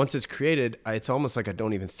 And then once it's created, it's almost like I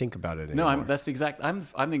don't even think about it anymore. No,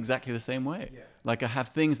 I'm exactly the same way. Yeah. Like I have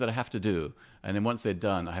things that I have to do, and then once they're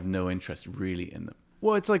done, I have no interest really in them.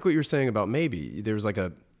 Well, it's like what you're saying about maybe. There was like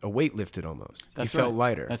a weight lifted almost. That's you felt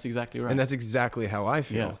lighter. That's exactly right. And that's exactly how I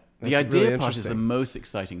feel. Yeah. The idea part is the most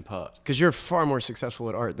exciting part. Because you're far more successful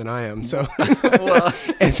at art than I am. So, well,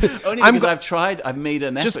 only because I've made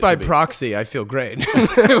an effort. Just by proxy, I feel great.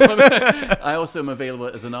 I also am available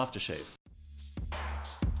as an aftershave.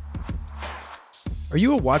 Are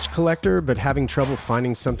you a watch collector but having trouble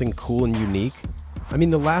finding something cool and unique? I mean,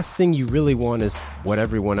 the last thing you really want is what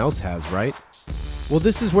everyone else has, right? Well,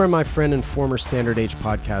 this is where my friend and former Standard H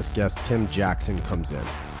podcast guest Tim Jackson comes in.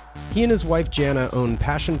 He and his wife Jana own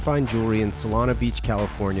Passion Fine Jewelry in Solana Beach,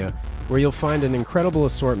 California, where you'll find an incredible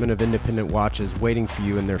assortment of independent watches waiting for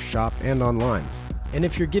you in their shop and online. And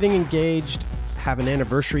if you're getting engaged, have an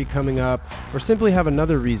anniversary coming up, or simply have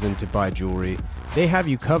another reason to buy jewelry, they have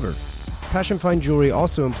you covered. Passion Fine Jewelry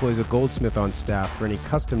also employs a goldsmith on staff for any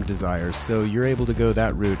custom desires, so you're able to go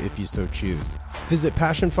that route if you so choose. Visit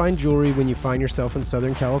Passion Fine Jewelry when you find yourself in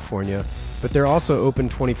Southern California, but they're also open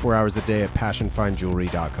 24 hours a day at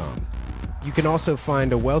passionfinejewelry.com. You can also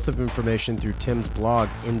find a wealth of information through Tim's blog,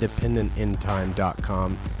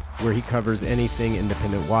 independentinTime.com, where he covers anything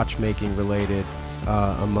independent watchmaking related,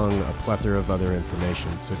 among a plethora of other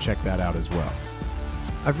information, so check that out as well.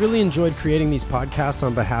 I've really enjoyed creating these podcasts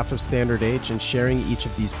on behalf of Standard H and sharing each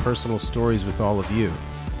of these personal stories with all of you.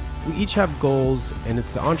 We each have goals, and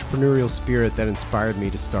it's the entrepreneurial spirit that inspired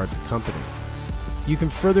me to start the company. You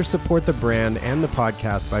can further support the brand and the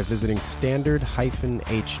podcast by visiting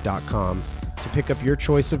standard-h.com to pick up your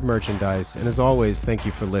choice of merchandise, and as always, thank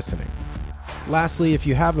you for listening. Lastly, if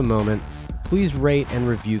you have a moment, please rate and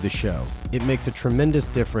review the show. It makes a tremendous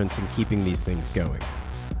difference in keeping these things going.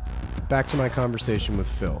 Back to my conversation with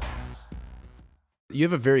Phil. You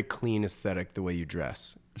have a very clean aesthetic the way you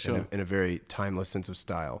dress. Sure. In a very timeless sense of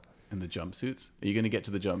style. And the jumpsuits? Are you going to get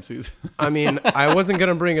to the jumpsuits? I mean, I wasn't going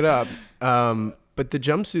to bring it up, but the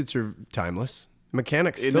jumpsuits are timeless.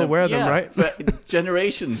 Mechanics still wear them, right? But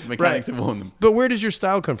generations mechanics have worn them. But where does your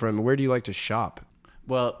style come from? Where do you like to shop?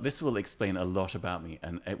 Well, this will explain a lot about me,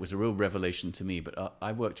 and it was a real revelation to me. But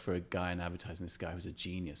I worked for a guy in advertising. This guy was a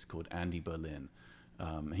genius called Andy Berlin.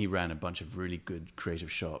 He ran a bunch of really good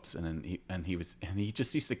creative shops, and he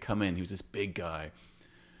just used to come in. He was this big guy,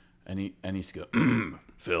 and he used to go,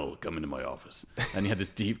 Phil, come into my office. And he had this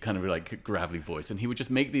deep kind of like gravelly voice, and he would just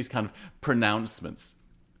make these kind of pronouncements.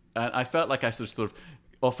 And I felt like I sort of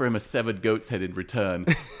offer him a severed goat's head in return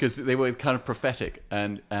because they were kind of prophetic.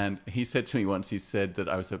 And he said to me once, he said that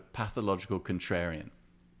I was a pathological contrarian.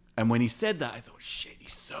 And when he said that, I thought, shit,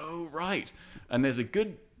 he's so right. And there's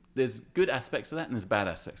good aspects of that, and there's bad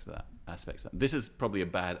aspects of that. This is probably a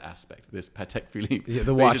bad aspect. This Patek Philippe,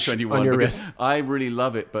 the watch 21, on your wrist. I really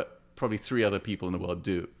love it, but probably 3 other people in the world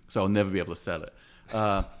do. So I'll never be able to sell it.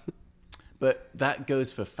 But that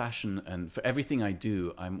goes for fashion, and for everything I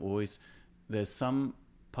do. There's some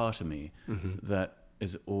part of me that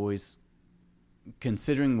is always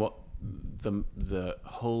considering what the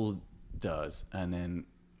whole does, and then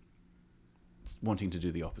wanting to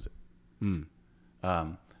do the opposite.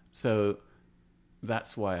 So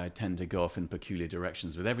that's why I tend to go off in peculiar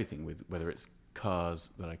directions with everything, with whether it's cars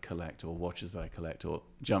that I collect or watches that I collect or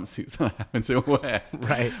jumpsuits that I happen to wear.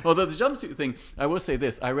 Right. Although the jumpsuit thing, I will say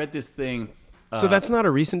this. I read this thing. So that's not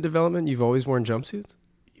a recent development? You've always worn jumpsuits?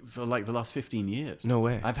 For like the last 15 years. No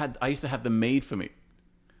way. I used to have them made for me.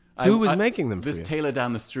 Who was making them for you? This tailor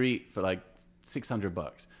down the street for like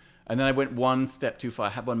 $600. And then I went one step too far. I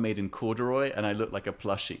had one made in corduroy, and I looked like a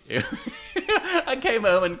plushie. I came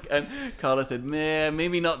home, and Carla said,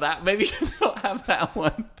 maybe not that. Maybe you should not have that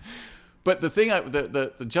one. But the thing,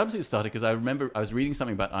 the jumpsuit started because I remember I was reading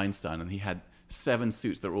something about Einstein, and he had 7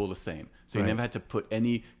 suits that were all the same. So he never had to put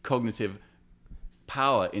any cognitive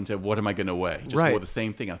power into what am I going to wear. He just wore the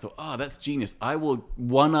same thing. I thought, that's genius. I will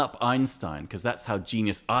one-up Einstein because that's how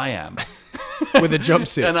genius I am. With a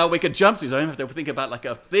jumpsuit. And I'll make a jumpsuit. So I don't have to think about like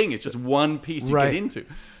a thing. It's just one piece you get into.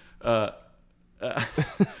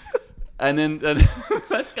 And then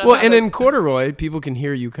that's kind of... and in corduroy, people can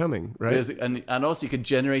hear you coming, right? And also you could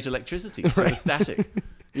generate electricity. So the static.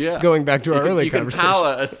 Yeah. Going back to our earlier you can conversation.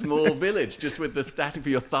 power a small village just with the static of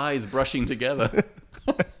your thighs brushing together.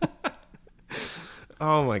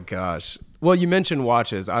 Oh my gosh. Well, you mentioned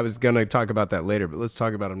watches. I was going to talk about that later, but let's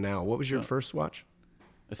talk about them now. What was your first watch?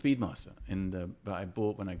 A Speedmaster. But I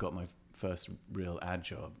bought when I got my first real ad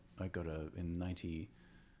job. I got in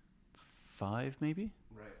 95 maybe.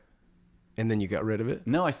 Right. And then you got rid of it?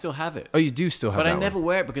 No, I still have it. Oh, you do still have But that I never one.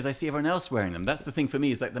 wear it because I see everyone else wearing them. That's the thing for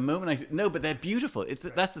me. Is like the moment but they're beautiful.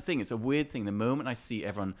 That's the thing. It's a weird thing. The moment I see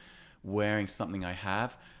everyone wearing something I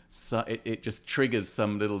have, so it just triggers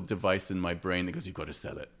some little device in my brain that goes, "You've got to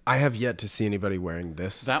sell it." I have yet to see anybody wearing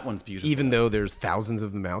this. That one's beautiful. Even though there's thousands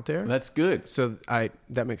of them out there. That's good. So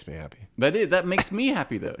that makes me happy. That makes me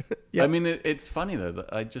happy though. Yeah. I mean, it's funny though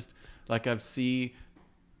that I just like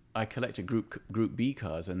I collected Group B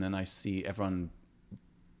cars, and then I see everyone.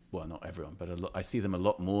 Well, not everyone, but I see them a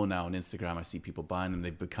lot more now on Instagram. I see people buying them;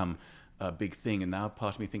 they've become a big thing, and now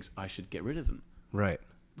part of me thinks I should get rid of them. Right.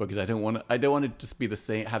 Because I don't want to just be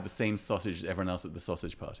have the same sausage as everyone else at the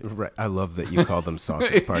sausage party. Right. I love that you call them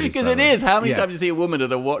sausage parties. Because by it the way. is. How many Yeah. times do you see a woman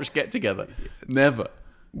at a watch get together? Never.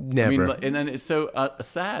 Never. I mean, and it's so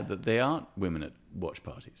sad that they aren't women at watch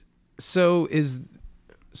parties. So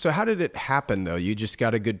how did it happen though? You just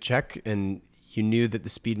got a good check and you knew that the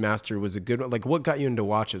Speedmaster was a good one. Like, what got you into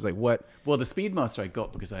watches? Like, what? Well, the Speedmaster I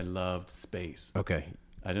got because I loved space. Okay.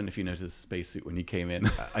 I don't know if you noticed the spacesuit when you came in.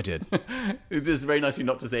 I did. It was very nice of you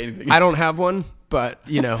not to say anything. I don't have one, but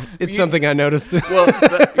it's something I noticed.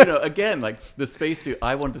 Well, again, like the spacesuit.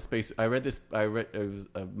 I wanted the space. I read I was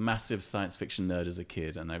a massive science fiction nerd as a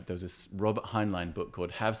kid, and there was this Robert Heinlein book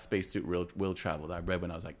called "Have Spacesuit Will Travel" that I read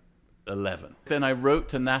when I was like 11. Then I wrote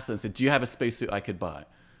to NASA and said, "Do you have a spacesuit I could buy?"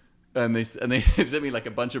 And they sent me like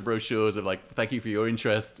a bunch of brochures of like, "Thank you for your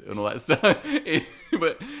interest" and all that stuff.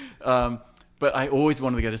 But I always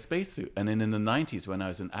wanted to get a spacesuit. And then in the 90s, when I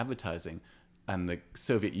was in advertising and the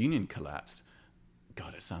Soviet Union collapsed,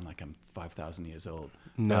 God, it sounds like I'm 5,000 years old.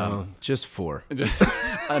 No, just 4.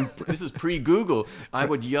 And this is pre-Google. I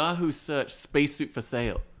would Yahoo search spacesuit for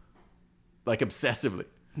sale, like obsessively.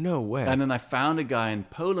 No way. And then I found a guy in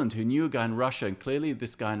Poland who knew a guy in Russia, and clearly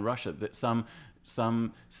this guy in Russia, that some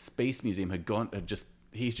space museum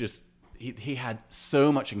he had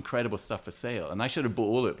so much incredible stuff for sale, and I should have bought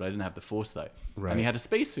all of it, but I didn't have the foresight. Right. And he had a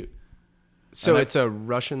spacesuit. So it's a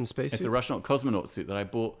Russian spacesuit? It's a Russian cosmonaut suit that I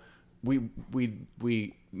bought. We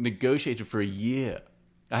negotiated for a year.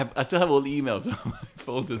 I still have all the emails on my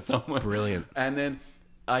folder somewhere. Brilliant. And then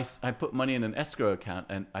I put money in an escrow account,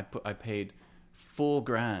 and I paid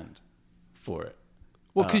 $4,000 for it.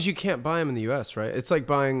 Well, because you can't buy them in the U.S., right? It's like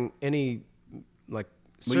buying any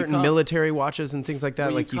you certain can't- military watches and things like that.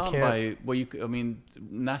 Well, like you can't. buy. Well, I mean,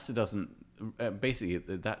 NASA doesn't. Basically,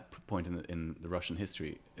 at that point in the Russian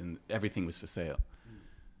history, everything was for sale,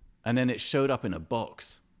 and then it showed up in a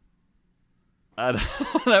box, and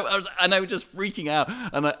I was just freaking out.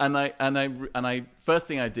 And I first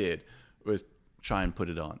thing I did was try and put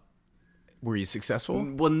it on. Were you successful?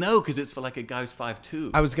 Well, no, because it's for like a guy who's 5'2".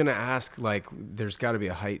 I was gonna ask. Like, there's got to be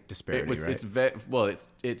a height disparity, right?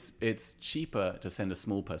 It's cheaper to send a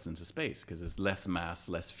small person into space because there's less mass,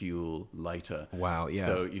 less fuel, lighter. Wow, yeah.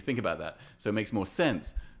 So you think about that. So it makes more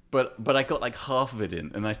sense. But I got like half of it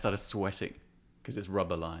in, and I started sweating because it's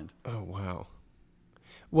rubber lined. Oh wow.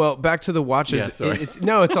 Well, back to the watches. Yeah, sorry.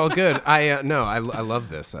 No, it's all good. I love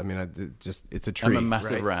this. I mean, it's a treat. I'm a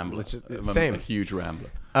massive right? rambler. Same. I'm a huge rambler.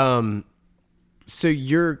 So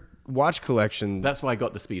your watch collection. That's why I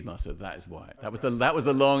got the Speedmaster. That is why. That was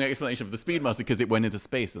the long explanation for the Speedmaster, because it went into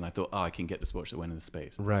space, and I thought, I can get this watch that went into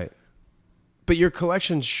space. Right. But your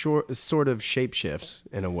collection sort of shapeshifts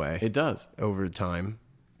in a way. It does. Over time,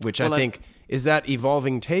 which Well, I think is that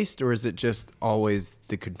evolving taste, or is it just always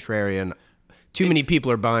the contrarian? Too many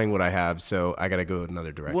people are buying what I have, so I got to go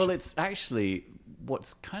another direction. Well, it's actually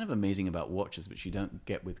what's kind of amazing about watches, which you don't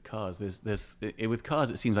get with cars. With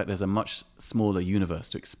cars, it seems like there's a much smaller universe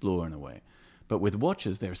to explore in a way, but with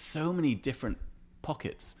watches, there are so many different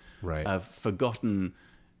pockets of forgotten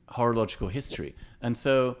horological history, and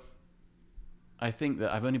so I think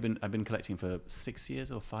that I've been collecting for 6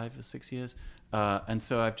 years or 5 or 6 years, and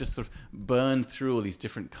so I've just sort of burned through all these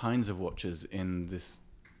different kinds of watches in this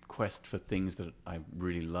quest for things that I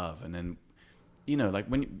really love, and then like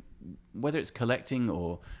whether it's collecting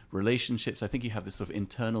or relationships, I think you have this sort of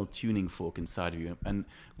internal tuning fork inside of you, and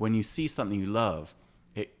when you see something you love,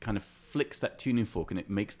 it kind of flicks that tuning fork and it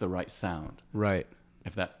makes the right sound. Right.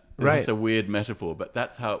 That's a weird metaphor, but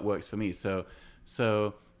that's how it works for me. So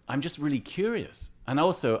I'm just really curious, and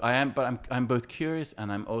also I'm both curious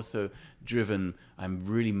and I'm also driven. I'm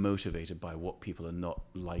really motivated by what people are not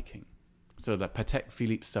liking. So that Patek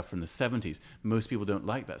Philippe stuff from the 70s, most people don't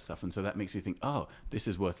like that stuff. And so that makes me think, oh, this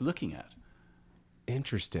is worth looking at.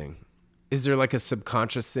 Interesting. Is there like a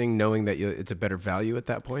subconscious thing knowing that it's a better value at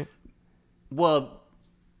that point? Well,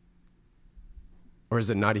 or is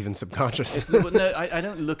it not even subconscious? No, I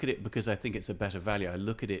don't look at it because I think it's a better value. I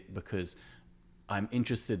look at it because I'm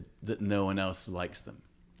interested that no one else likes them.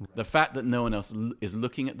 Right. The fact that no one else is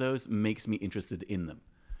looking at those makes me interested in them.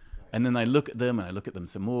 Right. And then I look at them and I look at them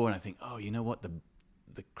some more and I think, oh, you know what? The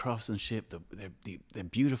craftsmanship, they're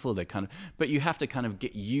beautiful. They're kind of, but you have to kind of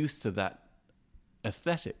get used to that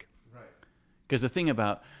aesthetic. Right. Because the thing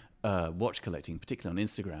about watch collecting, particularly on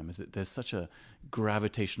Instagram, is that there's such a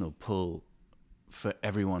gravitational pull for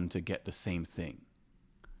everyone to get the same thing.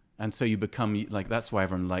 And so you become like, that's why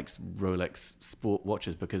everyone likes Rolex sport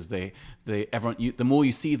watches, because the more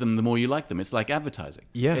you see them, the more you like them. It's like advertising.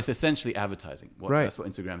 Yeah. It's essentially advertising. Right. That's what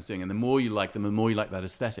Instagram is doing. And the more you like them, the more you like that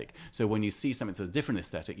aesthetic. So when you see something that's a different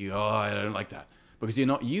aesthetic, I don't like that, because you're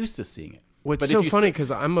not used to seeing it. What's so funny,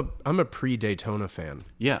 because I'm a pre-Daytona fan.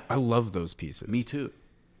 Yeah. I love those pieces. Me too.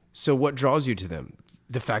 So what draws you to them?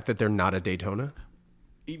 The fact that they're not a Daytona?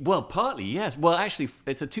 Well, partly, yes. Well, actually,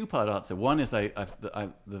 it's a two-part answer. One is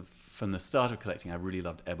from the start of collecting, I really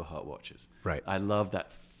loved Eberhard watches. Right. I love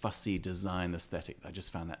that fussy design aesthetic. I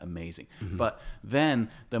just found that amazing. Mm-hmm. But then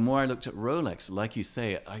the more I looked at Rolex, like you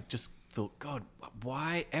say, I just thought, God,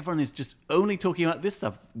 why everyone is just only talking about this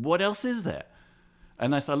stuff? What else is there?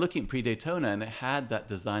 And I started looking at pre-Daytona, and it had that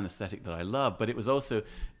design aesthetic that I love, but it was also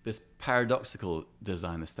this paradoxical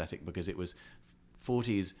design aesthetic, because it was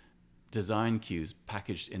 40s design cues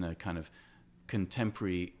packaged in a kind of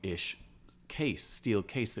contemporary-ish case, steel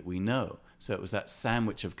case that we know. So it was that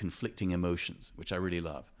sandwich of conflicting emotions, which I really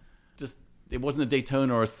love. Just, it wasn't a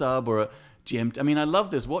Daytona or a Sub or a GM. I mean, I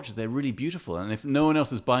love those watches. They're really beautiful. And if no one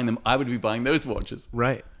else is buying them, I would be buying those watches.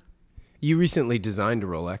 Right. You recently designed a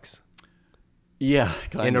Rolex. Yeah,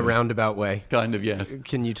 in a roundabout way. Kind of, yes.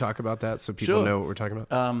 Can you talk about that so people know what we're talking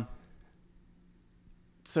about?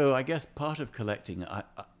 So I guess part of collecting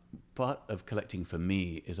for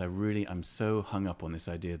me is I'm so hung up on this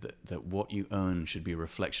idea that what you own should be a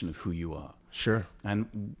reflection of who you are. Sure.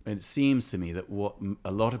 And it seems to me that what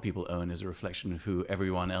a lot of people own is a reflection of who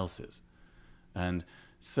everyone else is. And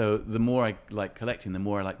so the more I like collecting, the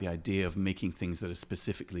more I like the idea of making things that are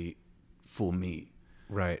specifically for me.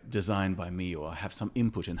 Right. Designed by me, or have some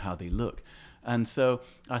input in how they look. And so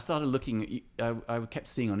I started looking, I kept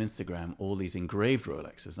seeing on Instagram all these engraved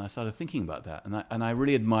Rolexes, and I started thinking about that. And I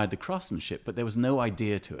really admired the craftsmanship, but there was no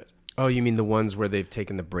idea to it. Oh, you mean the ones where they've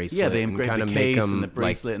taken the bracelet, yeah, they engraved and kind the of make case them and the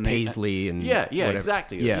bracelet, like and paisley and yeah, whatever.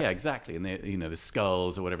 exactly, yeah, exactly, and they, the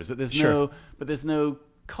skulls or whatever. But there's no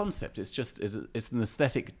concept. It's just it's an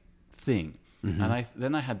aesthetic thing. Mm-hmm. And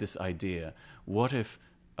then I had this idea: what if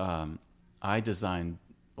I designed,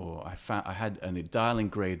 or I had a dial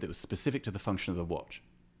engraved that was specific to the function of the watch.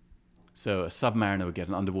 So a Submariner would get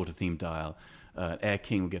an underwater themed dial, Air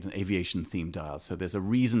King would get an aviation themed dial. So there's a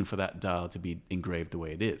reason for that dial to be engraved the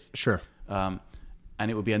way it is. Sure. And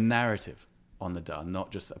it would be a narrative on the dial, not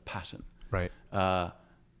just a pattern. Right.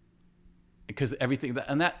 Because everything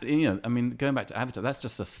going back to Avatar, that's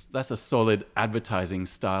a solid advertising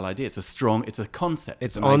style idea. It's a concept.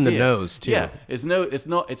 It's on idea. the nose too. Yeah, it's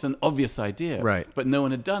an obvious idea. Right. But no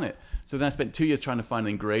one had done it. So then I spent 2 years trying to find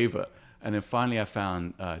an engraver, and then finally I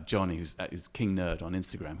found Johnny, who's King Nerd on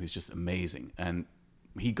Instagram, who's just amazing, and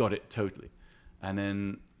he got it totally. And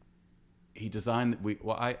then he designed.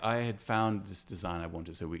 I had found this design I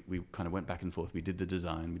wanted, so we kind of went back and forth. We did the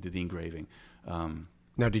design, we did the engraving.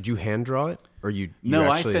 Now, did you hand draw it, or you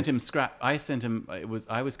No, actually... I sent him scrap. I sent him.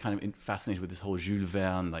 I was kind of fascinated with this whole Jules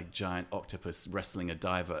Verne, like giant octopus wrestling a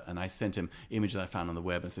diver, and I sent him images I found on the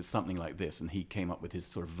web and said something like this, and he came up with his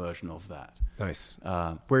sort of version of that. Nice.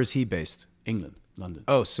 Where's he based? England, London.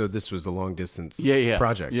 Oh, so this was a long distance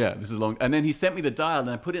project. Yeah, this is long. And then he sent me the dial, and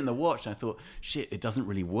I put it in the watch, and I thought, shit, it doesn't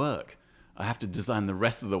really work. I have to design the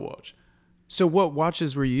rest of the watch. So what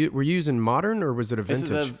watches were you using, modern, or was it a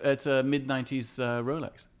vintage? It's a mid-90s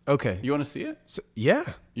Rolex. Okay. You want to see it? So, yeah.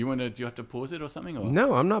 Do you have to pause it or something? Or?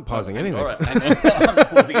 No, I'm not pausing anything. All right. I'm not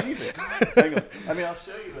pausing anything. Hang on. I mean, I'll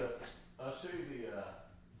show you the. Actually,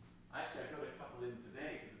 I got a couple in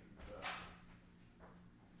today.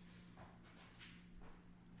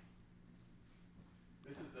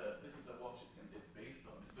 This is the watch it's based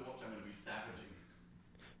on. This is the watch I'm going to be savaging.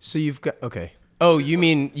 So you've got Oh, you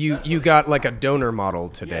mean you got like a donor model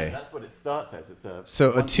today? Yeah, that's what it starts as. It's a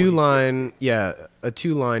a two-line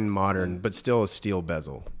modern, but still a steel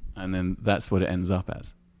bezel. And then that's what it ends up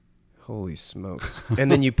as. Holy smokes!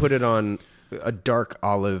 And then you put it on a dark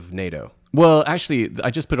olive NATO. Well, actually, I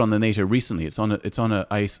just put on the NATO recently. It's on a. The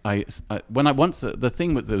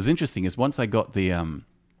thing that was interesting is once I got the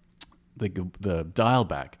dial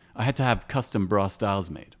back, I had to have custom brass dials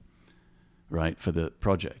made, right, for the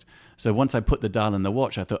project. So once I put the dial in the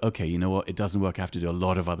watch, I thought, okay, you know what? It doesn't work. I have to do a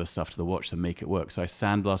lot of other stuff to the watch to make it work. So I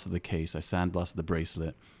sandblasted the case. I sandblasted the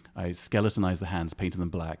bracelet. I skeletonized the hands, painted them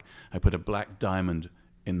black. I put a black diamond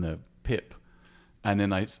in the pip, and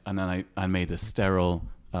then I made a sterile.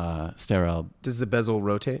 Does the bezel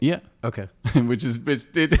rotate? Yeah. Okay. which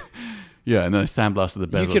did. Yeah, and then I sandblasted the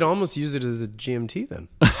bezels. You could almost use it as a GMT then.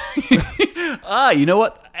 You know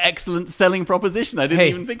what? Excellent selling proposition. I didn't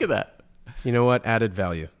even think of that. You know what? Added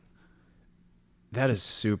value. That is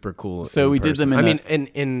super cool. So we did them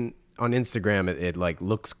in on Instagram, it like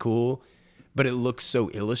looks cool, but it looks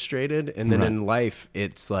so illustrated, and then in life,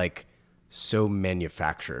 it's like so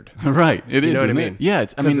manufactured. Right. It is. You know what I mean? Yeah.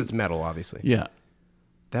 Because it's metal, obviously. Yeah.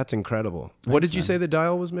 That's incredible. What did you say the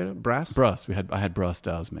dial was made of? Brass? Brass. I had brass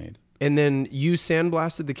dials made. And then you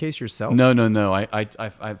sandblasted the case yourself? No.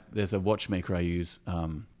 There's a watchmaker I use,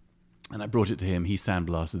 and I brought it to him. He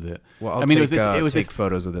sandblasted it. Well, I'll take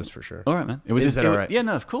photos of this for sure. All right, man. It was Is that all right? Yeah,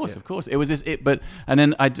 no, of course. It was this. And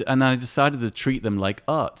then I decided to treat them like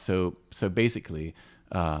art. So basically,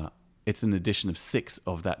 it's an edition of 6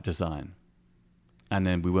 of that design, and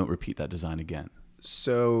then we won't repeat that design again.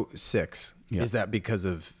 So 6. Yeah. Is that because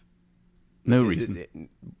of no reason?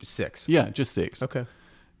 6. Yeah, just 6. Okay.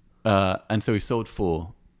 And so we sold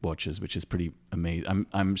 4 watches, which is pretty amazing.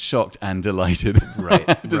 I'm shocked and delighted. Right.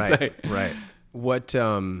 Say. Right. What?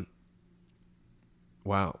 Wow.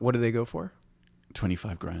 What do they go for?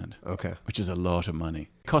 25 grand. Okay. Which is a lot of money.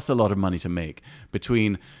 It costs a lot of money to make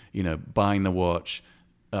between, buying the watch,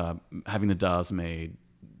 having the dials made,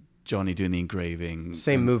 Johnny doing the engraving.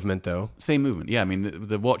 Same movement though. Same movement. Yeah. I mean,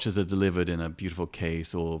 the watches are delivered in a beautiful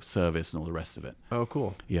case or service and all the rest of it. Oh,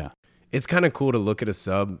 cool. Yeah. It's kind of cool to look at a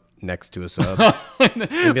sub next to a sub and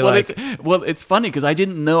be it's funny because I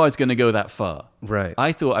didn't know I was going to go that far. Right.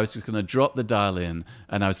 I thought I was just going to drop the dial in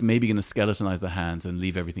and I was maybe going to skeletonize the hands and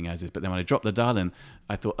leave everything as is. But then when I dropped the dial in,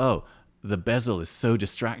 I thought, oh, the bezel is so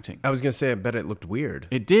distracting. I was going to say, I bet it looked weird.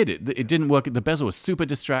 It did. It didn't work. The bezel was super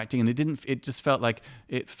distracting and it just felt like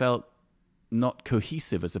it felt not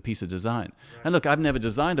cohesive as a piece of design. Right. And look, I've never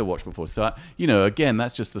designed a watch before. So, again,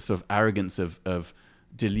 that's just the sort of arrogance of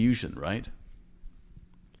delusion, right?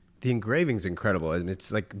 The engraving's incredible. I mean,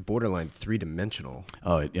 it's like borderline 3-dimensional.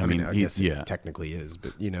 Oh, I guess it technically is,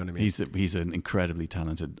 but you know what I mean? He's an incredibly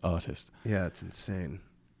talented artist. Yeah, it's insane.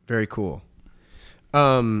 Very cool.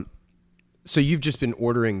 So you've just been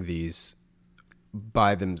ordering these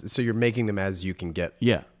by them. So you're making them as you can get.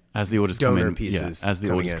 Yeah, as the orders come in. Pieces. Yeah, as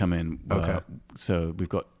the orders come in. Okay. So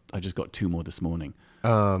I just got 2 more this morning.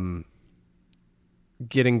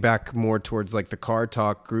 Getting back more towards like the car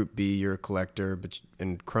talk, Group B, you're a collector,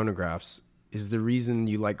 and chronographs. Is the reason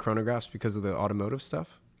you like chronographs because of the automotive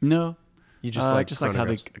stuff? No, you just like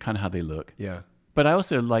how they look. Yeah, but I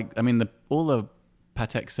also like. I mean, all the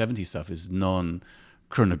Patek 70 stuff is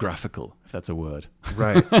non-chronographical, if that's a word.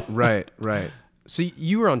 Right. So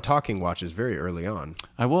you were on talking watches very early on.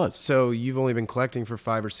 I was. So you've only been collecting for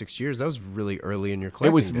 5 or 6 years. That was really early in your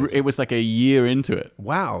collecting days. It was like a year into it.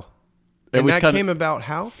 Wow. And that came about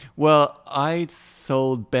how? Well, I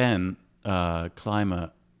sold Ben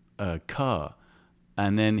Clymer a car,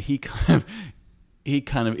 and then he kind of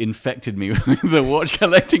infected me with the watch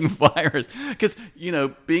collecting virus. Because,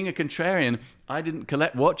 being a contrarian, I didn't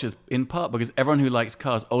collect watches in part because everyone who likes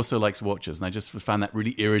cars also likes watches. And I just found that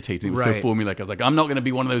really irritating. It was so formulaic. I was like, I'm not going to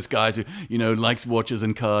be one of those guys who, likes watches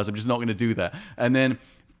and cars. I'm just not going to do that. And then,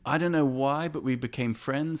 I don't know why, but we became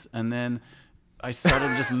friends. And then I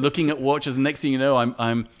started just looking at watches. And next thing you know,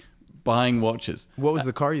 I'm buying watches. What was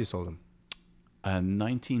the car you sold him? A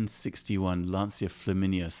 1961 Lancia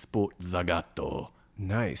Flaminia Sport Zagato.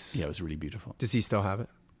 Nice. Yeah, it was really beautiful. Does he still have it?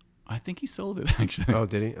 I think he sold it, actually. Oh,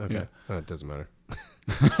 did he? Okay. Yeah. Oh, it doesn't matter.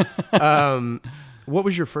 What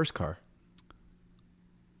was your first car?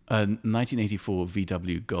 A 1984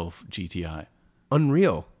 VW Golf GTI.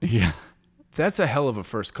 Unreal. Yeah. That's a hell of a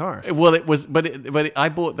first car. Well, it was, but I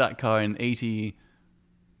bought that car in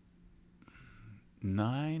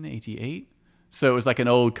 89, 88. So it was like an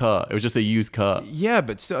old car. It was just a used car. Yeah,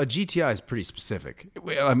 but still, a GTI is pretty specific.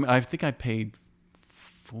 I think I paid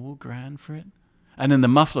 $4,000 for it. And then the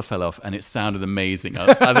muffler fell off and it sounded amazing.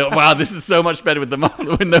 I thought, wow, this is so much better with the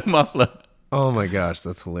muffler, with no muffler. Oh my gosh,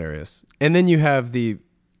 that's hilarious. And then you have the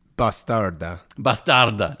Bastarda,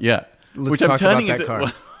 yeah. Let's talk about that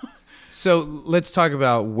car. So let's talk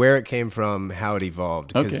about where it came from, how it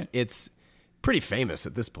evolved, because it's pretty famous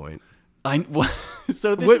at this point.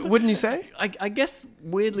 So this Wouldn't you say? I guess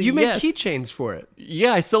weirdly, You make yes. keychains for it.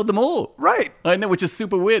 Yeah, I sold them all. Right. I know, which is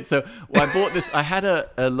super weird. So I bought this. I had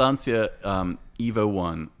a Lancia Evo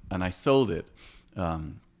 1, and I sold it.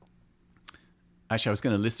 Actually, I was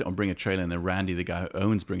going to list it on Bring a Trailer, and then Randy, the guy who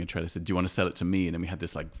owns Bring a Trailer, said, "Do you want to sell it to me?" And then we had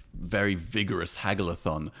this like very vigorous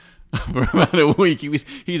haggleathon for about a week.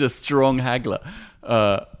 He's a strong haggler,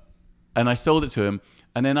 and I sold it to him.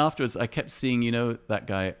 And then afterwards, I kept seeing, that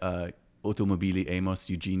guy Automobili Amos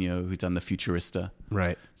Eugenio, who's done the Futurista.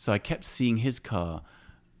 Right. So I kept seeing his car,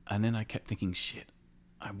 and then I kept thinking, shit,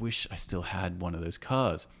 I wish I still had one of those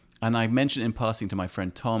cars. And I mentioned in passing to my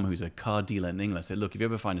friend Tom, who's a car dealer in England. I said, look, if you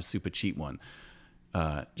ever find a super cheap one,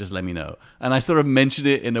 just let me know. And I sort of mentioned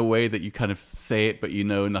it in a way that you kind of say it, but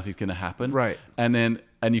nothing's going to happen. Right. And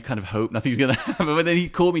you kind of hope nothing's going to happen. But then he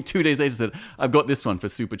called me 2 days later and said, I've got this one for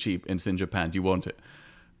super cheap. It's in Japan. Do you want it?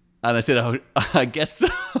 And I said, oh, I guess so.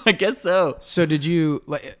 I guess so. So did you,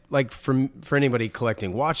 like for anybody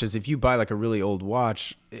collecting watches, if you buy like a really old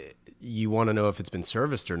watch, you want to know if it's been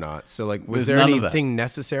serviced or not. So like, was there anything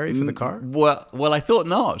necessary for the car? Well, I thought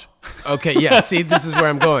not. Okay, yeah. See, this is where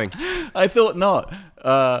I'm going. I thought not.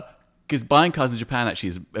 Because buying cars in Japan actually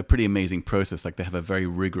is a pretty amazing process. Like they have a very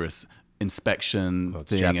rigorous inspection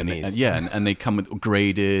it's thing. Japanese. And they come with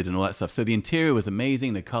graded and all that stuff. So the interior was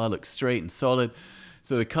amazing. The car looks straight and solid.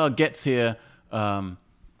 So the car gets here. I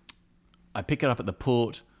pick it up at the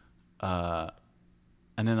port. And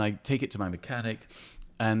then I take it to my mechanic.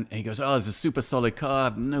 And he goes, oh, it's a super solid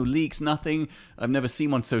car, no leaks, nothing. I've never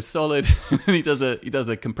seen one so solid. And he does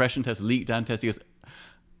a compression test, leak down test. He goes,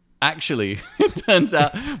 actually, it turns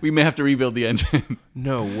out we may have to rebuild the engine.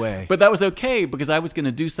 No way. But that was okay because I was going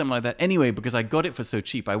to do something like that anyway because I got it for so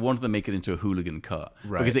cheap. I wanted to make it into a hooligan car.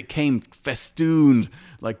 Right. Because it came festooned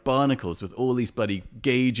like barnacles with all these bloody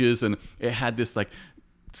gauges, and it had this like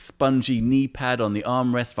spongy knee pad on the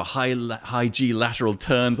armrest for high G lateral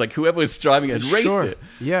turns. Like whoever was driving it had raced it.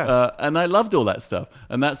 Yeah. And I loved all that stuff.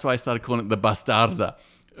 And that's why I started calling it the Bastarda,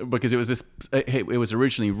 because it was it was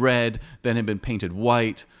originally red, then it had been painted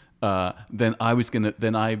white. Then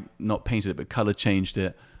I not painted it, but color changed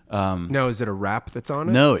it. Now, is it a wrap that's on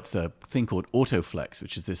it? No, it's a thing called Autoflex,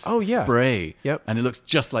 which is this spray. Yep. And it looks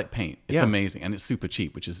just like paint. It's amazing. And it's super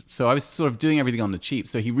cheap, so I was sort of doing everything on the cheap.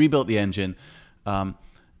 So he rebuilt the engine.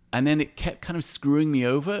 And then it kept kind of screwing me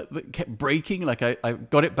over. It kept breaking. Like I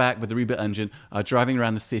got it back with the rebuilt engine. I was driving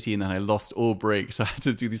around the city, and then I lost all brakes. So I had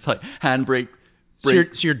to do these like handbrake. So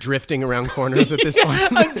you're drifting around corners at this point?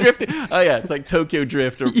 I'm drifting. Oh yeah, it's like Tokyo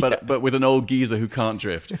Drift, but with an old geezer who can't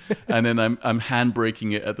drift. And then I'm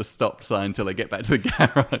handbraking it at the stop sign until I get back to the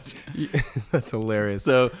garage. That's hilarious.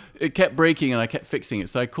 So it kept breaking, and I kept fixing it.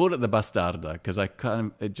 So I called it the Bastarda because I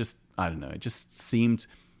don't know, it just seemed.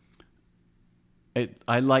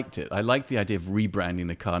 I liked it. I liked the idea of rebranding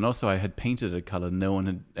the car, and also I had painted a color no one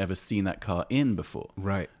had ever seen that car in before.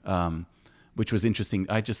 Right. Which was interesting.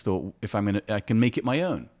 I just thought I can make it my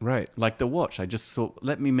own. Right. Like the watch. I just thought,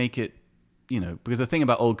 let me make it, because the thing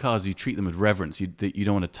about old cars, you treat them with reverence. You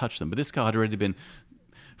don't want to touch them. But this car had already been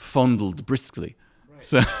fondled briskly. Right.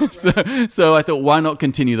 So I thought, why not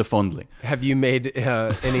continue the fondling? Have you made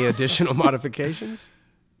any additional modifications?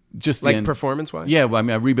 Just like performance-wise? Yeah, well, I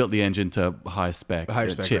mean, I rebuilt the engine to higher spec.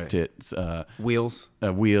 Chipped right. it. Wheels?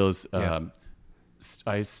 Wheels. Yeah.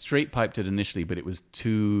 I straight piped it initially, but it was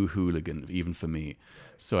too hooligan even for me.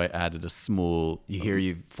 So I added a small. You hear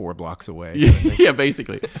you 4 blocks away. Yeah,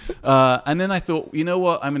 basically. And then I thought, you know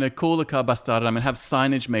what? I'm going to call the car Bastarda. I'm going to have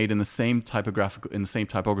signage made in the same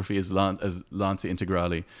typography as Lancia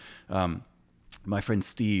Integrale. My friend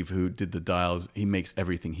Steve, who did the dials, he makes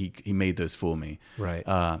everything. He made those for me. Right.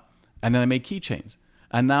 And then I made keychains.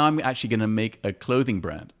 And now I'm actually going to make a clothing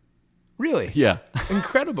brand. Really? Yeah.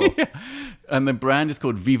 Incredible. Yeah. And the brand is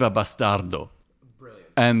called Viva Bastardo. Brilliant.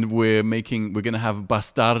 And we're going to have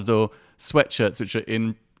Bastardo sweatshirts, which are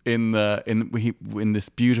in this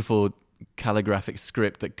beautiful calligraphic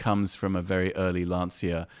script that comes from a very early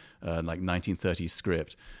Lancia, like 1930s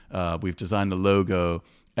script. We've designed the logo,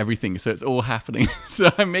 everything. So it's all happening.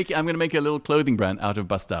 So I'm going to make a little clothing brand out of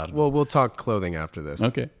Bastardo. Well, we'll talk clothing after this.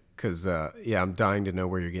 Okay. Because, I'm dying to know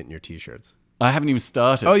where you're getting your T-shirts. I haven't even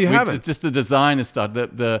started. Oh, you haven't? Just the design has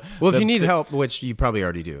started. If you need help, which you probably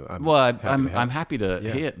already do. I'm happy to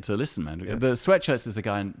hear to listen, man. Yeah. The sweatshirts is a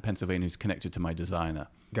guy in Pennsylvania who's connected to my designer.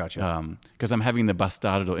 Gotcha. Because I'm having the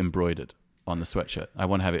Bastardo embroidered on the sweatshirt. I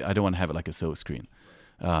want to have it. I don't want to have it like a silk screen.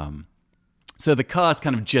 So the car's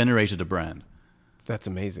kind of generated a brand. That's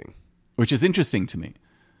amazing. Which is interesting to me.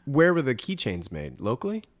 Where were the keychains made?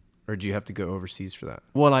 Locally? or do you have to go overseas for that?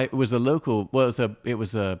 Well, it was a local. Well, it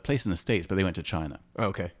was a place in the States, but they went to China. Oh,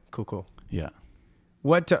 okay, cool. Yeah.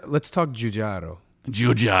 What? Let's talk Giugiaro.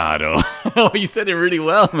 Giugiaro. Oh, you said it really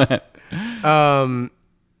well, man.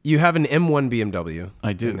 You have an M1 BMW.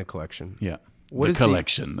 I do in the collection. Yeah. What the is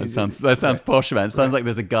collection? That sounds posh, man. It sounds like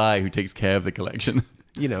there's a guy who takes care of the collection.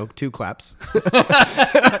 2 claps.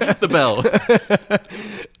 The bell.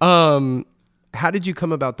 How did you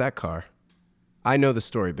come about that car? I know the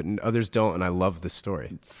story, but others don't, and I love the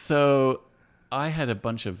story. So I had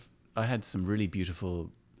some really beautiful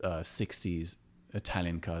 60s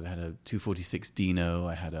Italian cars. I had a 246 Dino.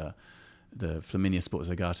 I had the Flaminia Sport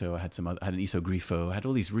Zagato. I had an Iso Grifo. I had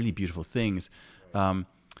all these really beautiful things.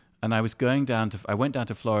 And I went down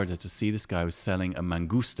to Florida to see this guy who was selling a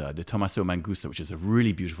Mangusta, the Tommaso Mangusta, which is a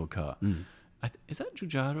really beautiful car. Is that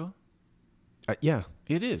Giugiaro? Yeah.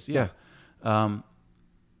 It is, yeah.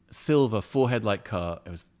 Silver 4-headlight car. It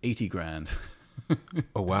was 80 grand.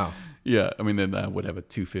 Oh, wow. Yeah, I mean, then whatever,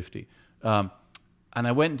 250. And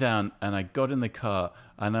I went down and I got in the car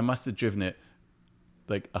and I must have driven it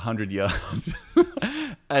like 100 yards.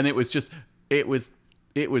 And it was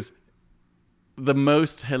the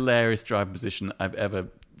most hilarious driving position I've ever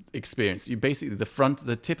experienced. You basically,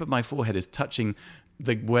 the tip of my forehead is touching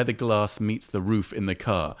where the glass meets the roof in the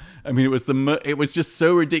car. I mean, it was just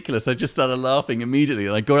so ridiculous. I just started laughing immediately.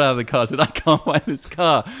 And I got out of the car and said, I can't buy this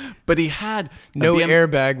car. But he had no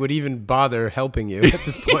airbag would even bother helping you at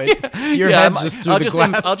this point. Your head's just through the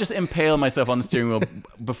glass. I'll just impale myself on the steering wheel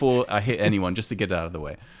before I hit anyone just to get out of the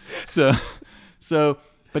way.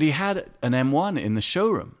 But he had an M1 in the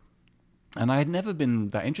showroom. And I had never been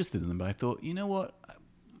that interested in them. But I thought, you know what?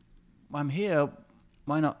 I'm here.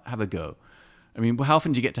 Why not have a go? I mean, how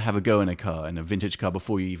often do you get to have a go in a vintage car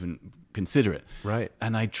before you even consider it? Right.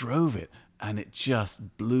 And I drove it, and it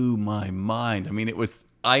just blew my mind. I mean,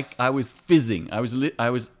 I was fizzing. I was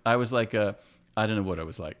like I don't know what I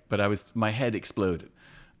was like, but my head exploded.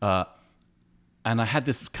 And I had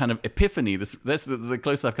this kind of epiphany. That's the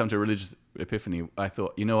closest I've come to a religious epiphany. I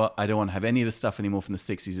thought, you know what? I don't want to have any of this stuff anymore from the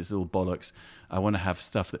 60s. It's all bollocks. I want to have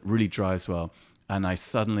stuff that really drives well. And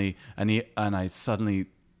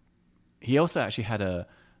he also actually had a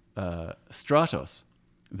Stratos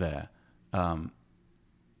there.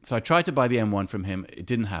 So I tried to buy the M1 from him. It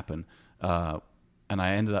didn't happen. And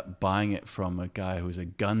I ended up buying it from a guy who was a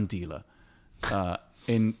gun dealer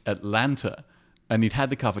in Atlanta. And he'd had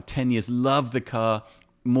the car for 10 years, loved the car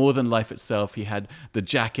more than life itself. He had the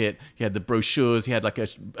jacket, he had the brochures, he had like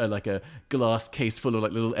a glass case full of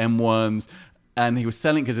like little M1s. And he was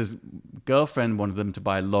selling because his girlfriend wanted them to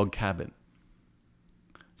buy a log cabin.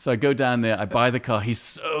 So I go down there, I buy the car.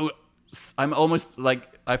 I'm almost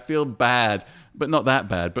like, I feel bad, but not that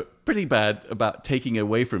bad, but pretty bad about taking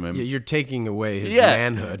away from him. Yeah, you're taking away his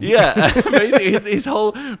manhood. Yeah, basically his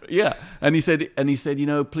whole, yeah. And he said,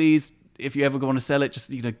 please, if you ever want to sell it,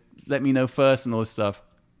 just, let me know first and all this stuff.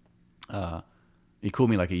 He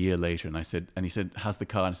called me like a year later and he said, how's the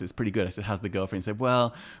car? And I said, it's pretty good. I said, how's the girlfriend? He said,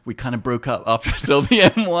 well, we kind of broke up after I sold the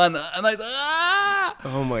M1. And I thought,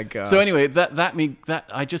 oh my God. So anyway, that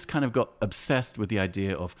I just kind of got obsessed with the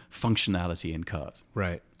idea of functionality in cars.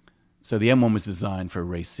 Right. So the M1 was designed for a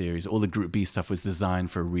race series. All the Group B stuff was designed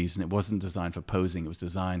for a reason. It wasn't designed for posing. It was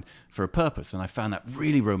designed for a purpose. And I found that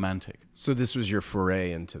really romantic. So this was your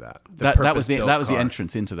foray into that. That was the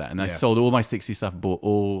entrance into that. And I sold all my 60 stuff, bought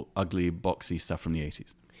all ugly, boxy stuff from the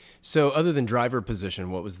 80s. So other than driver position,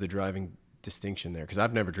 what was the driving distinction there? Because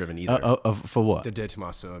I've never driven either. For what? The De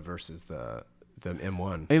Tomaso versus the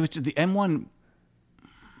M1. It was the M1.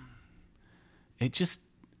 It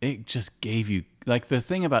just gave you, like, the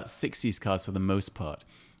thing about 60s cars for the most part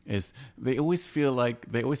is they always felt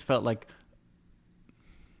like,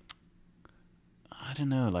 I don't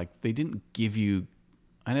know, like they didn't give you,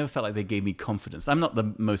 I never felt like they gave me confidence. I'm not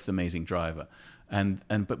the most amazing driver.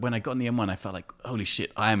 But when I got in the M1, I felt like, holy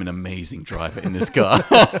shit, I am an amazing driver in this car.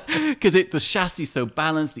 Because the chassis so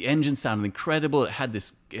balanced, the engine sounded incredible. It had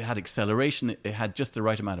acceleration. It had just the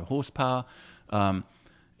right amount of horsepower.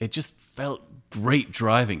 It just felt great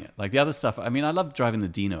driving it. Like the other stuff, I mean, I loved driving the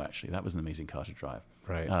Dino, actually. That was an amazing car to drive.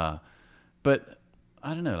 Right. But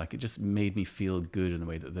I don't know, like it just made me feel good in a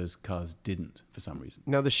way that those cars didn't for some reason.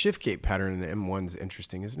 Now, the shift gate pattern in the M1's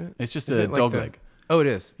interesting, isn't it? It's just a dog leg. Oh, it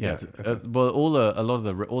is? Yeah. Okay. Well, all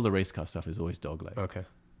the race car stuff is always dog leg. Okay.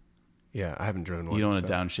 Yeah, I haven't driven one. You don't want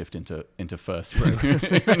to downshift into first when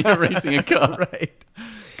you're racing a car. Right.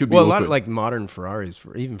 Could be well, awkward. a lot of like modern Ferraris,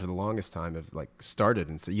 even for the longest time, have like started,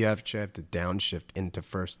 and so you have to downshift into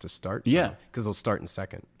first to start. Yeah, because they'll start in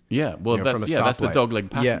second. Yeah, well, that's the dog leg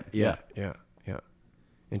pattern. Yeah.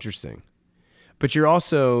 Interesting. But you're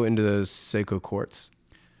also into the Seiko quartz.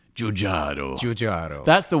 Giugiaro.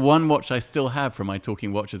 That's the one watch I still have from my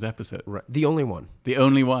Talking Watches episode. Right. The only one. The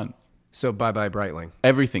only one. So bye-bye Breitling.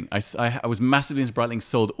 Everything. I was massively into Breitling,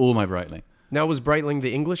 sold all my Breitling. Now, was Breitling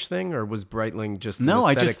the English thing, or was Breitling just an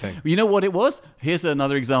aesthetic thing? You know what it was? Here's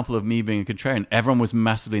another example of me being a contrarian. Everyone was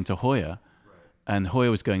massively into Hoya, and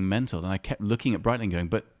Hoya was going mental. And I kept looking at Breitling going,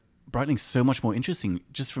 but Breitling's so much more interesting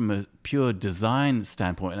just from a pure design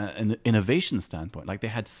standpoint and an innovation standpoint. Like, they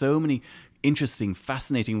had so many interesting,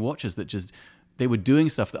 fascinating watches that just, they were doing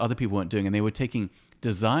stuff that other people weren't doing, and they were taking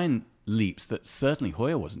design leaps that certainly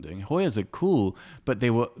Hoya wasn't doing. Hoyas are cool, but they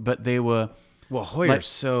were Well, Hoyer's like,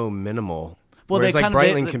 so minimal. Well, whereas like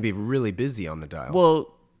Breitling they can be really busy on the dial.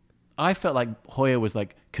 Well, I felt like Hoya was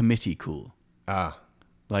like committee cool.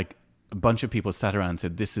 Like a bunch of people sat around and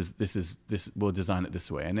said, this, we'll design it this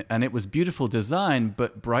way. And it was beautiful design,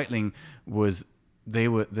 but Breitling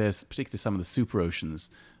there's particularly some of the Super Oceans,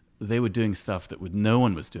 they were doing stuff that no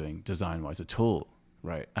one was doing design-wise at all.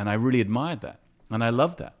 Right. And I really admired that. And I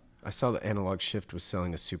loved that. I saw that Analog Shift was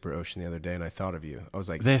selling a Super Ocean the other day, and I thought of you. I was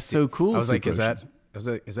like, they're so cool. I was like, Oceans.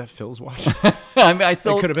 is that Phil's watch? I mean, it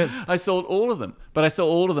could have been. I sold all of them, but I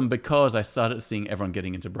sold all of them because I started seeing everyone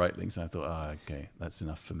getting into Breitlings, and I thought, okay, that's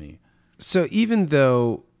enough for me. So even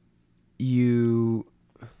though you...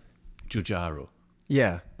 Giugiaro.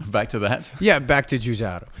 Yeah. Back to that? Yeah, back to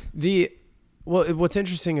Giugiaro. Well, what's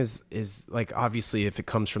interesting is like, obviously, if it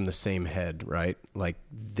comes from the same head, right? Like,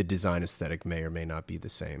 the design aesthetic may or may not be the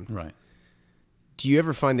same. Right. Do you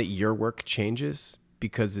ever find that your work changes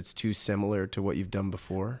because it's too similar to what you've done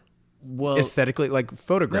before? Well, aesthetically, like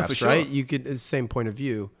photographs, for sure. right? You could, it's the same point of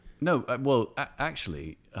view. No,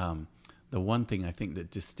 actually, the one thing I think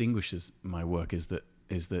that distinguishes my work is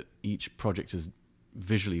that each project is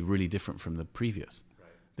visually really different from the previous. Right.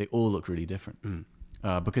 They all look really different.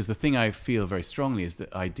 Because the thing I feel very strongly is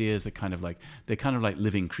that ideas are they're kind of like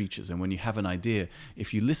living creatures. And when you have an idea,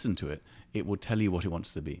 if you listen to it, it will tell you what it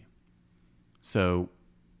wants to be. So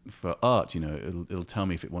for art, it'll tell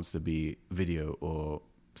me if it wants to be video or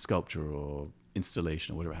sculpture or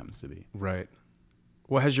installation or whatever it happens to be. Right.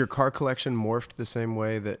 Well, has your car collection morphed the same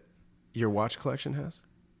way that your watch collection has?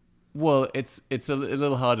 Well, it's a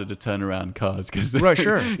little harder to turn around cars because right,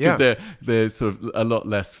 sure, yeah, they're sort of a lot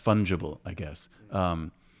less fungible, I guess.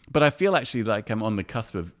 But I feel actually like I'm on the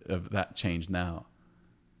cusp of that change now.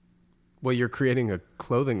 Well, you're creating a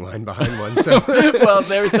clothing line behind one, so well,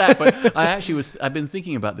 there is that. But I've been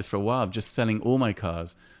thinking about this for a while, of just selling all my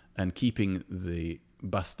cars and keeping the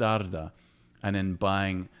Bastarda, and then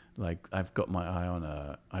buying, like, I've got my eye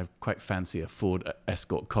on I quite fancy a Ford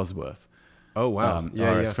Escort Cosworth. Oh wow!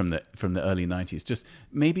 RS from the early 90s. Just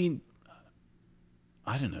maybe,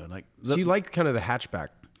 I don't know. Like, so you like kind of the hatchback?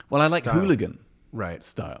 Well, I like style. hooligan right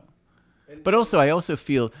style. But also, I also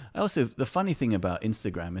feel the funny thing about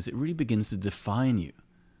Instagram is it really begins to define you.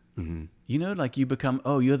 Mm-hmm. Like you become,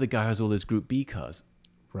 you're the guy who has all those Group B cars.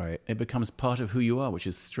 Right. It becomes part of who you are, which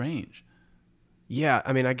is strange. Yeah,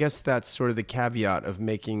 I mean, I guess that's sort of the caveat of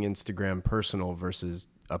making Instagram personal versus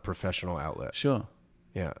a professional outlet. Sure.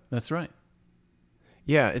 Yeah. That's right.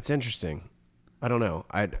 Yeah, it's interesting. I don't know.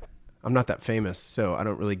 I'm not that famous, so I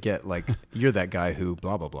don't really get, like, you're that guy who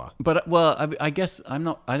blah, blah, blah. But, well, I guess I'm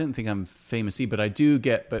not, I don't think I'm famous either, but I do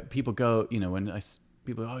get, but people go, when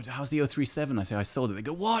people go, how's the 037? I say, I sold it. They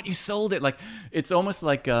go, what? You sold it? Like, it's almost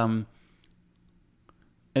like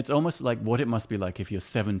what it must be like if you're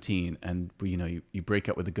 17 and you break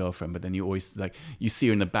up with a girlfriend, but then you always you see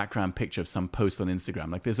her in the background picture of some post on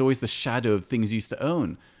Instagram. Like, there's always the shadow of things you used to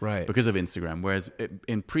own, right? Because of Instagram. Whereas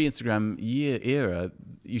in pre-Instagram era,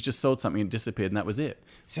 you just sold something and it disappeared, and that was it.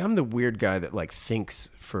 See, I'm the weird guy that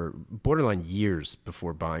thinks for borderline years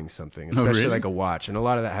before buying something, especially like a watch, and a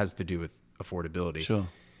lot of that has to do with affordability. Sure.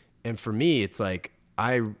 And for me, it's like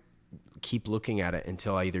I keep looking at it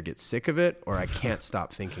until I either get sick of it or I can't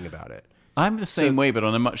stop thinking about it. I'm the same way, but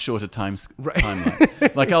on a much shorter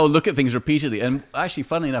timeline. Like, I'll look at things repeatedly. And actually,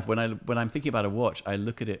 funnily enough, when I'm thinking about a watch, I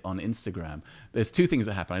look at it on Instagram. There's two things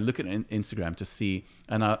that happen. I look at it on Instagram to see,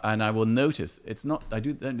 and I will notice. It's not.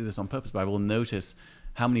 don't do this on purpose, but I will notice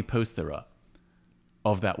how many posts there are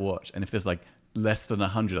of that watch. And if there's less than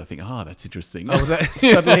 100, I think, that's interesting.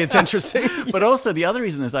 Suddenly it's interesting. But also, the other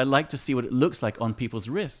reason is I like to see what it looks like on people's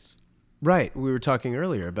wrists. Right. We were talking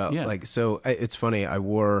earlier about so it's funny. I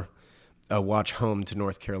wore a watch home to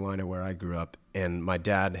North Carolina where I grew up, and my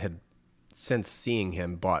dad had, since seeing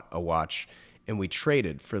him, bought a watch, and we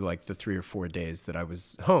traded for the 3 or 4 days that I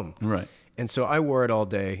was home. Right. And so I wore it all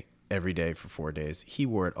day, every day for 4 days. He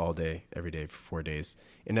wore it all day, every day for 4 days.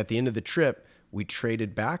 And at the end of the trip, we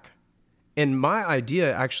traded back, And my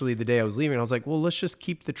idea, actually, the day I was leaving, I was like, well, let's just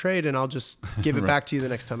keep the trade and I'll just give it back to you the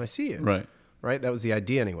next time I see you. Right. Right? That was the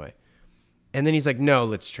idea anyway. And then he's like, no,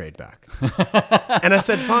 let's trade back. And I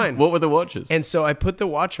said, fine. What were the watches? And so I put the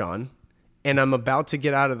watch on and I'm about to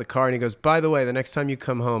get out of the car. And he goes, by the way, the next time you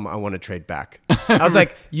come home, I want to trade back. I was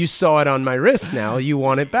like, you saw it on my wrist now. You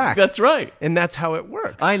want it back. That's right. And that's how it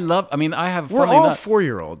works. I have. We're all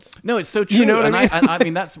 4-year-olds. No, it's so true. You know what I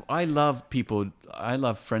mean? I love people. I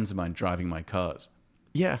love friends of mine driving my cars.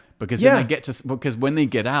 Yeah. Because then because when they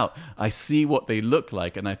get out, I see what they look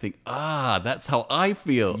like and I think, that's how I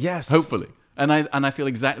feel. Yes. Hopefully. And I feel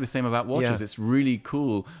exactly the same about watches. Yeah. It's really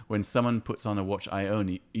cool when someone puts on a watch I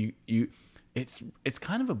own. It's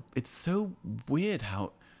so weird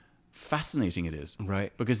how fascinating it is.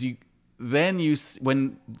 Right. Because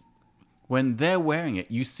when they're wearing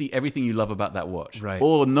it, you see everything you love about that watch. Right.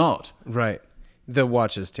 Or not. Right. The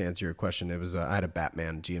watches, to answer your question, it was I had a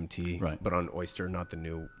Batman GMT, right. but on Oyster, not the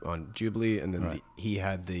new, on Jubilee. And then he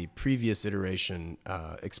had the previous iteration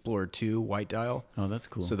Explorer 2 white dial. Oh, that's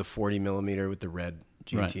cool. So the 40 millimeter with the red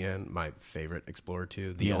GMTN, my favorite Explorer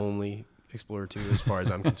 2, the only Explorer 2 as far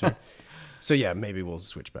as I'm concerned. So yeah, maybe we'll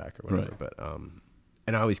switch back or whatever. Right. But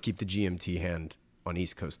and I always keep the GMT hand on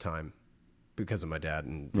East Coast time because of my dad,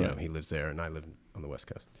 and you know he lives there, and I live on the West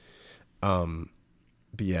Coast.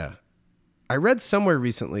 But yeah, I read somewhere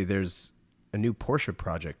recently there's a new Porsche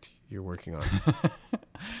project you're working on.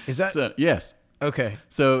 Is that so? Yes. Okay.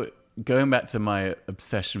 So going back to my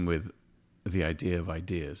obsession with the idea of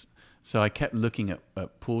ideas. So I kept looking at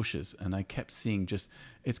Porsches and I kept seeing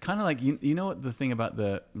it's kind of like, you know what the thing about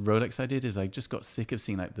the Rolex I did is I just got sick of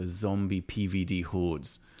seeing like the zombie PVD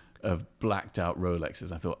hordes of blacked out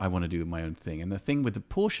Rolexes. I thought I want to do my own thing. And the thing with the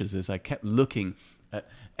Porsches is I kept looking at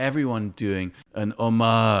everyone doing an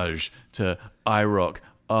homage to IROC,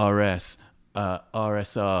 RS,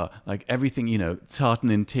 RSR, like everything, tartan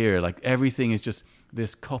interior, like everything is just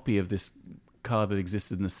this copy of this car that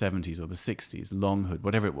existed in the 70s or the 60s, long hood,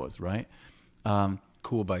 whatever it was, right?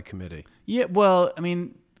 Cool by committee. Yeah, well, I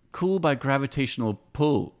mean, cool by gravitational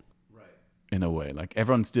pull, right? In a way, like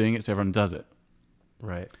everyone's doing it, so everyone does it,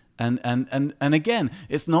 right? And again,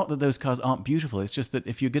 it's not that those cars aren't beautiful. It's just that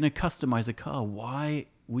if you're going to customize a car, why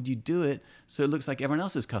would you do it so it looks like everyone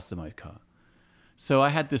else's customized car? So I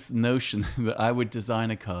had this notion that I would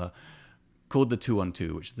design a car called the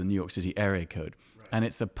 212, which is the New York City area code, and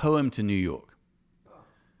it's a poem to New York.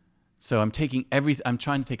 So I'm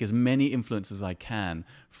trying to take as many influences as I can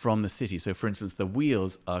from the city. So for instance, the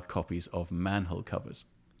wheels are copies of manhole covers.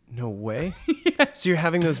 No way. So you're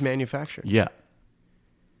having those manufactured? Yeah.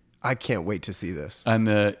 I can't wait to see this. And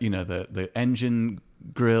the engine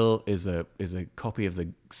grill is a copy of the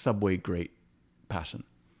subway grate pattern.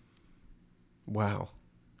 Wow.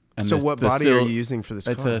 And so what body are you using for this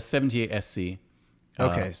car? It's a 78 SC.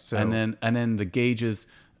 Okay, so and then the gauges.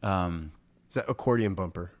 Is that accordion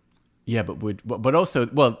bumper? Yeah, but also,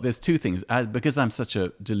 well, there's two things. Because I'm such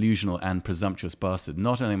a delusional and presumptuous bastard,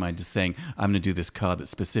 not only am I just saying I'm going to do this car that's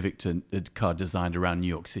specific to a car designed around New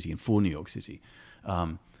York City and for New York City,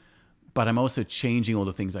 but I'm also changing all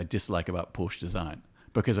the things I dislike about Porsche design.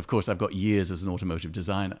 Because, of course, I've got years as an automotive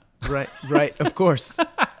designer. Right, of course.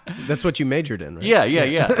 That's what you majored in, right?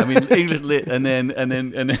 Yeah. I mean, English lit and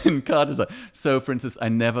then car design. So, for instance, I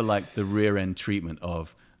never liked the rear end treatment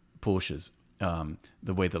of Porsches,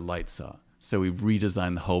 the way the lights are. So we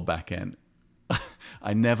redesigned the whole back end.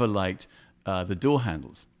 I never liked the door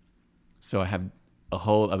handles. So I have a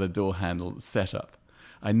whole other door handle setup.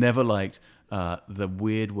 I never liked the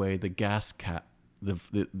weird way the gas cap, the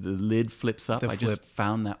lid flips up. I just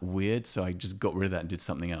found that weird, so I just got rid of that and did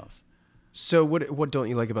something else. So what don't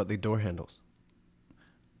you like about the door handles?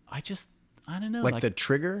 I don't know. Like the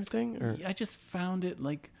trigger thing? Or? I just found it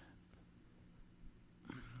like...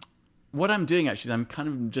 What I'm doing actually is I'm kind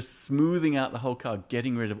of just smoothing out the whole car,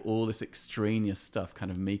 getting rid of all this extraneous stuff,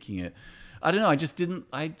 kind of making it... I don't know, I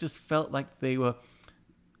just felt like they were...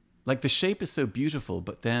 Like the shape is so beautiful,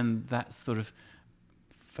 but then that sort of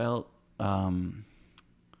felt... what's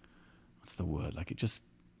the word? Like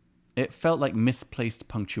it felt like misplaced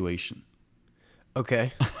punctuation.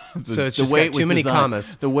 Okay. So it's just got too many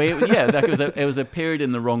commas. The way it was a period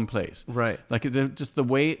in the wrong place. Right. Like just the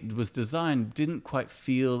way it was designed didn't quite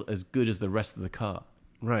feel as good as the rest of the car.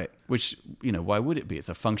 Right. Which, why would it be? It's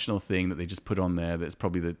a functional thing that they just put on there that's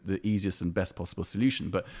probably the easiest and best possible solution.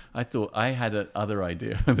 But I thought I had another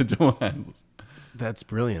idea for the door handles. That's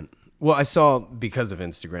brilliant. Well, I saw, because of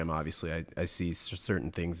Instagram, obviously, I see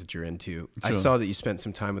certain things that you're into. Sure. I saw that you spent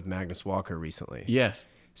some time with Magnus Walker recently. Yes.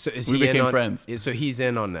 So we became friends. So he's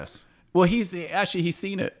in on this. Well, he's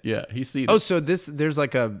seen it. Yeah, he's seen Oh, it. so there's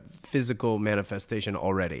like a physical manifestation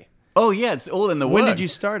already. Oh, yeah, it's all in the When work. did you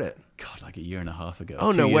start it? God, like a year and a half ago.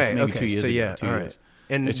 Oh, 2 no years, way. Maybe Okay, 2 years so ago. yeah, 2 all years. right.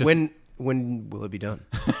 And It's just- when will it be done?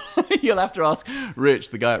 You'll have to ask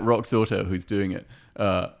Rich, the guy at Rox Auto who's doing it.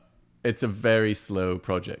 It's a very slow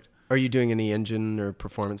project. Are you doing any engine or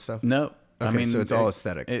performance stuff? No. Okay, so it's all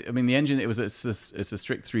aesthetic. The engine, it's a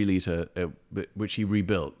strict 3 liter, which he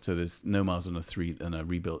rebuilt. So there's no miles on a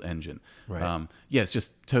rebuilt engine. Right. Yeah, it's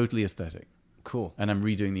just totally aesthetic. Cool. And I'm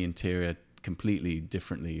redoing the interior completely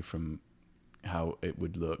differently from how it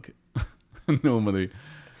would look normally.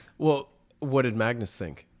 Well, what did Magnus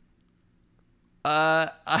think?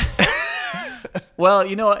 Well,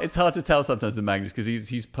 you know what? It's hard to tell sometimes with Magnus because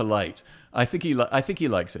he's polite. I think he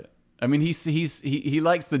likes it. I mean, he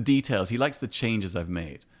likes the details. He likes the changes I've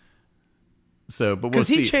made. So, but we'll Because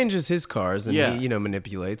see. he changes his cars and Yeah. he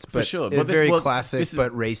manipulates, but sure. it's But very classic,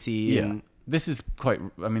 but racy. Yeah, And this is quite.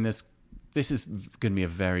 I mean, this is going to be a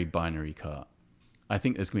very binary car. I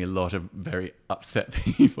think there's going to be a lot of very upset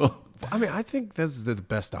people. I mean, I think those are the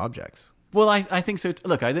best objects. Well, I think so.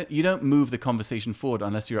 Look, you don't move the conversation forward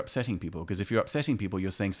unless you're upsetting people. Because if you're upsetting people, you're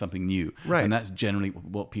saying something new. Right. And that's generally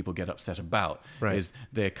what people get upset about. Right. Is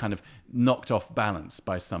they're kind of knocked off balance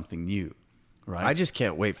by something new. Right. I just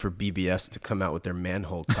can't wait for BBS to come out with their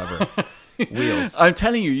manhole cover wheels. I'm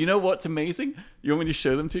telling you, you know what's amazing? You want me to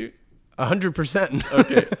show them to you? 100%.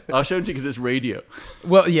 Okay. I'll show them to you because it's radio.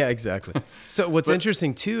 Well, yeah, exactly. So what's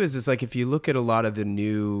interesting too is it's like if you look at a lot of the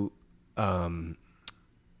new,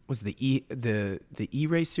 was the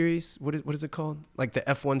E-Race series? What is it called? Like the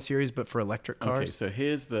F1 series, but for electric cars. Okay, so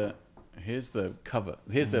here's the cover.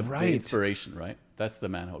 Here's the Right. inspiration, right? That's the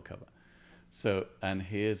manhole cover. So, and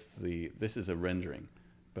this is a rendering,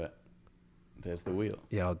 but there's the wheel.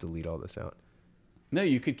 Yeah, I'll delete all this out. No,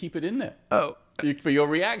 you could keep it in there. Oh, For your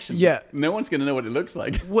reaction. Yeah. No one's going to know what it looks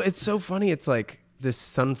like. well, it's so funny. It's like this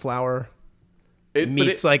sunflower But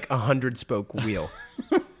meets like a 100-spoke wheel.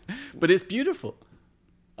 But it's beautiful.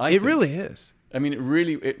 I It think. really is. I mean,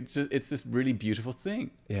 it's this really beautiful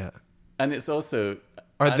thing. Yeah. And it's also...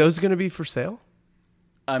 Are those going to be for sale?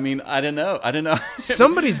 I mean, I don't know.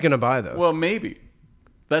 Somebody's going to buy those. Well, maybe.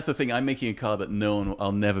 That's the thing. I'm making a car that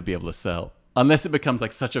I'll never be able to sell. Unless it becomes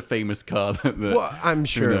like such a famous car that well, I'm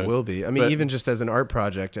sure it knows? will be. I mean, But- even just as an art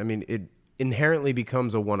project, I mean, it inherently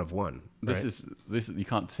becomes a one of one. This right? is you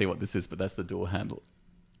can't say what this is, but that's the door handle.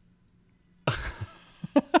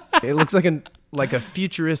 It looks like a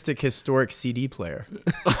futuristic historic CD player.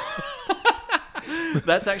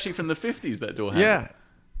 That's actually from the 50s, that door handle. Yeah.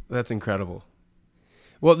 That's incredible.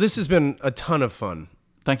 Well, this has been a ton of fun.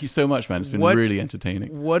 Thank you so much, man. It's been What- really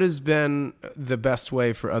entertaining. What has been the best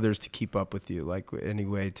way for others to keep up with you? Like any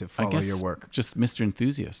way to I follow guess your work? just Mr.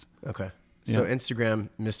 Enthusiast. Okay. So Yeah. Instagram,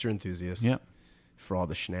 Mr. Enthusiast. Yeah. For all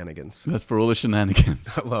the shenanigans. That's for all the shenanigans,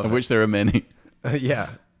 I love of it. which there are many. Yeah.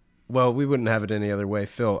 Well, we wouldn't have it any other way.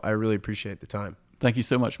 Phil, I really appreciate the time. Thank you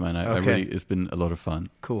so much, man. I Okay. really, it's been a lot of fun.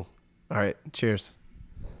 Cool. All right. Cheers.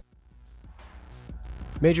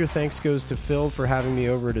 Major thanks goes to Phil for having me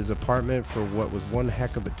over at his apartment for what was one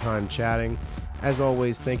heck of a time chatting. As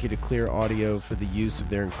always, thank you to Clear Audio for the use of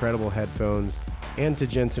their incredible headphones and to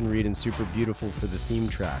Jensen Reed and Super Beautiful for the theme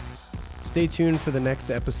track. Stay tuned for the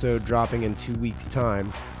next episode dropping in 2 weeks'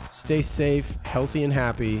 time. Stay safe, healthy, and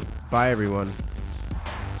happy. Bye, everyone.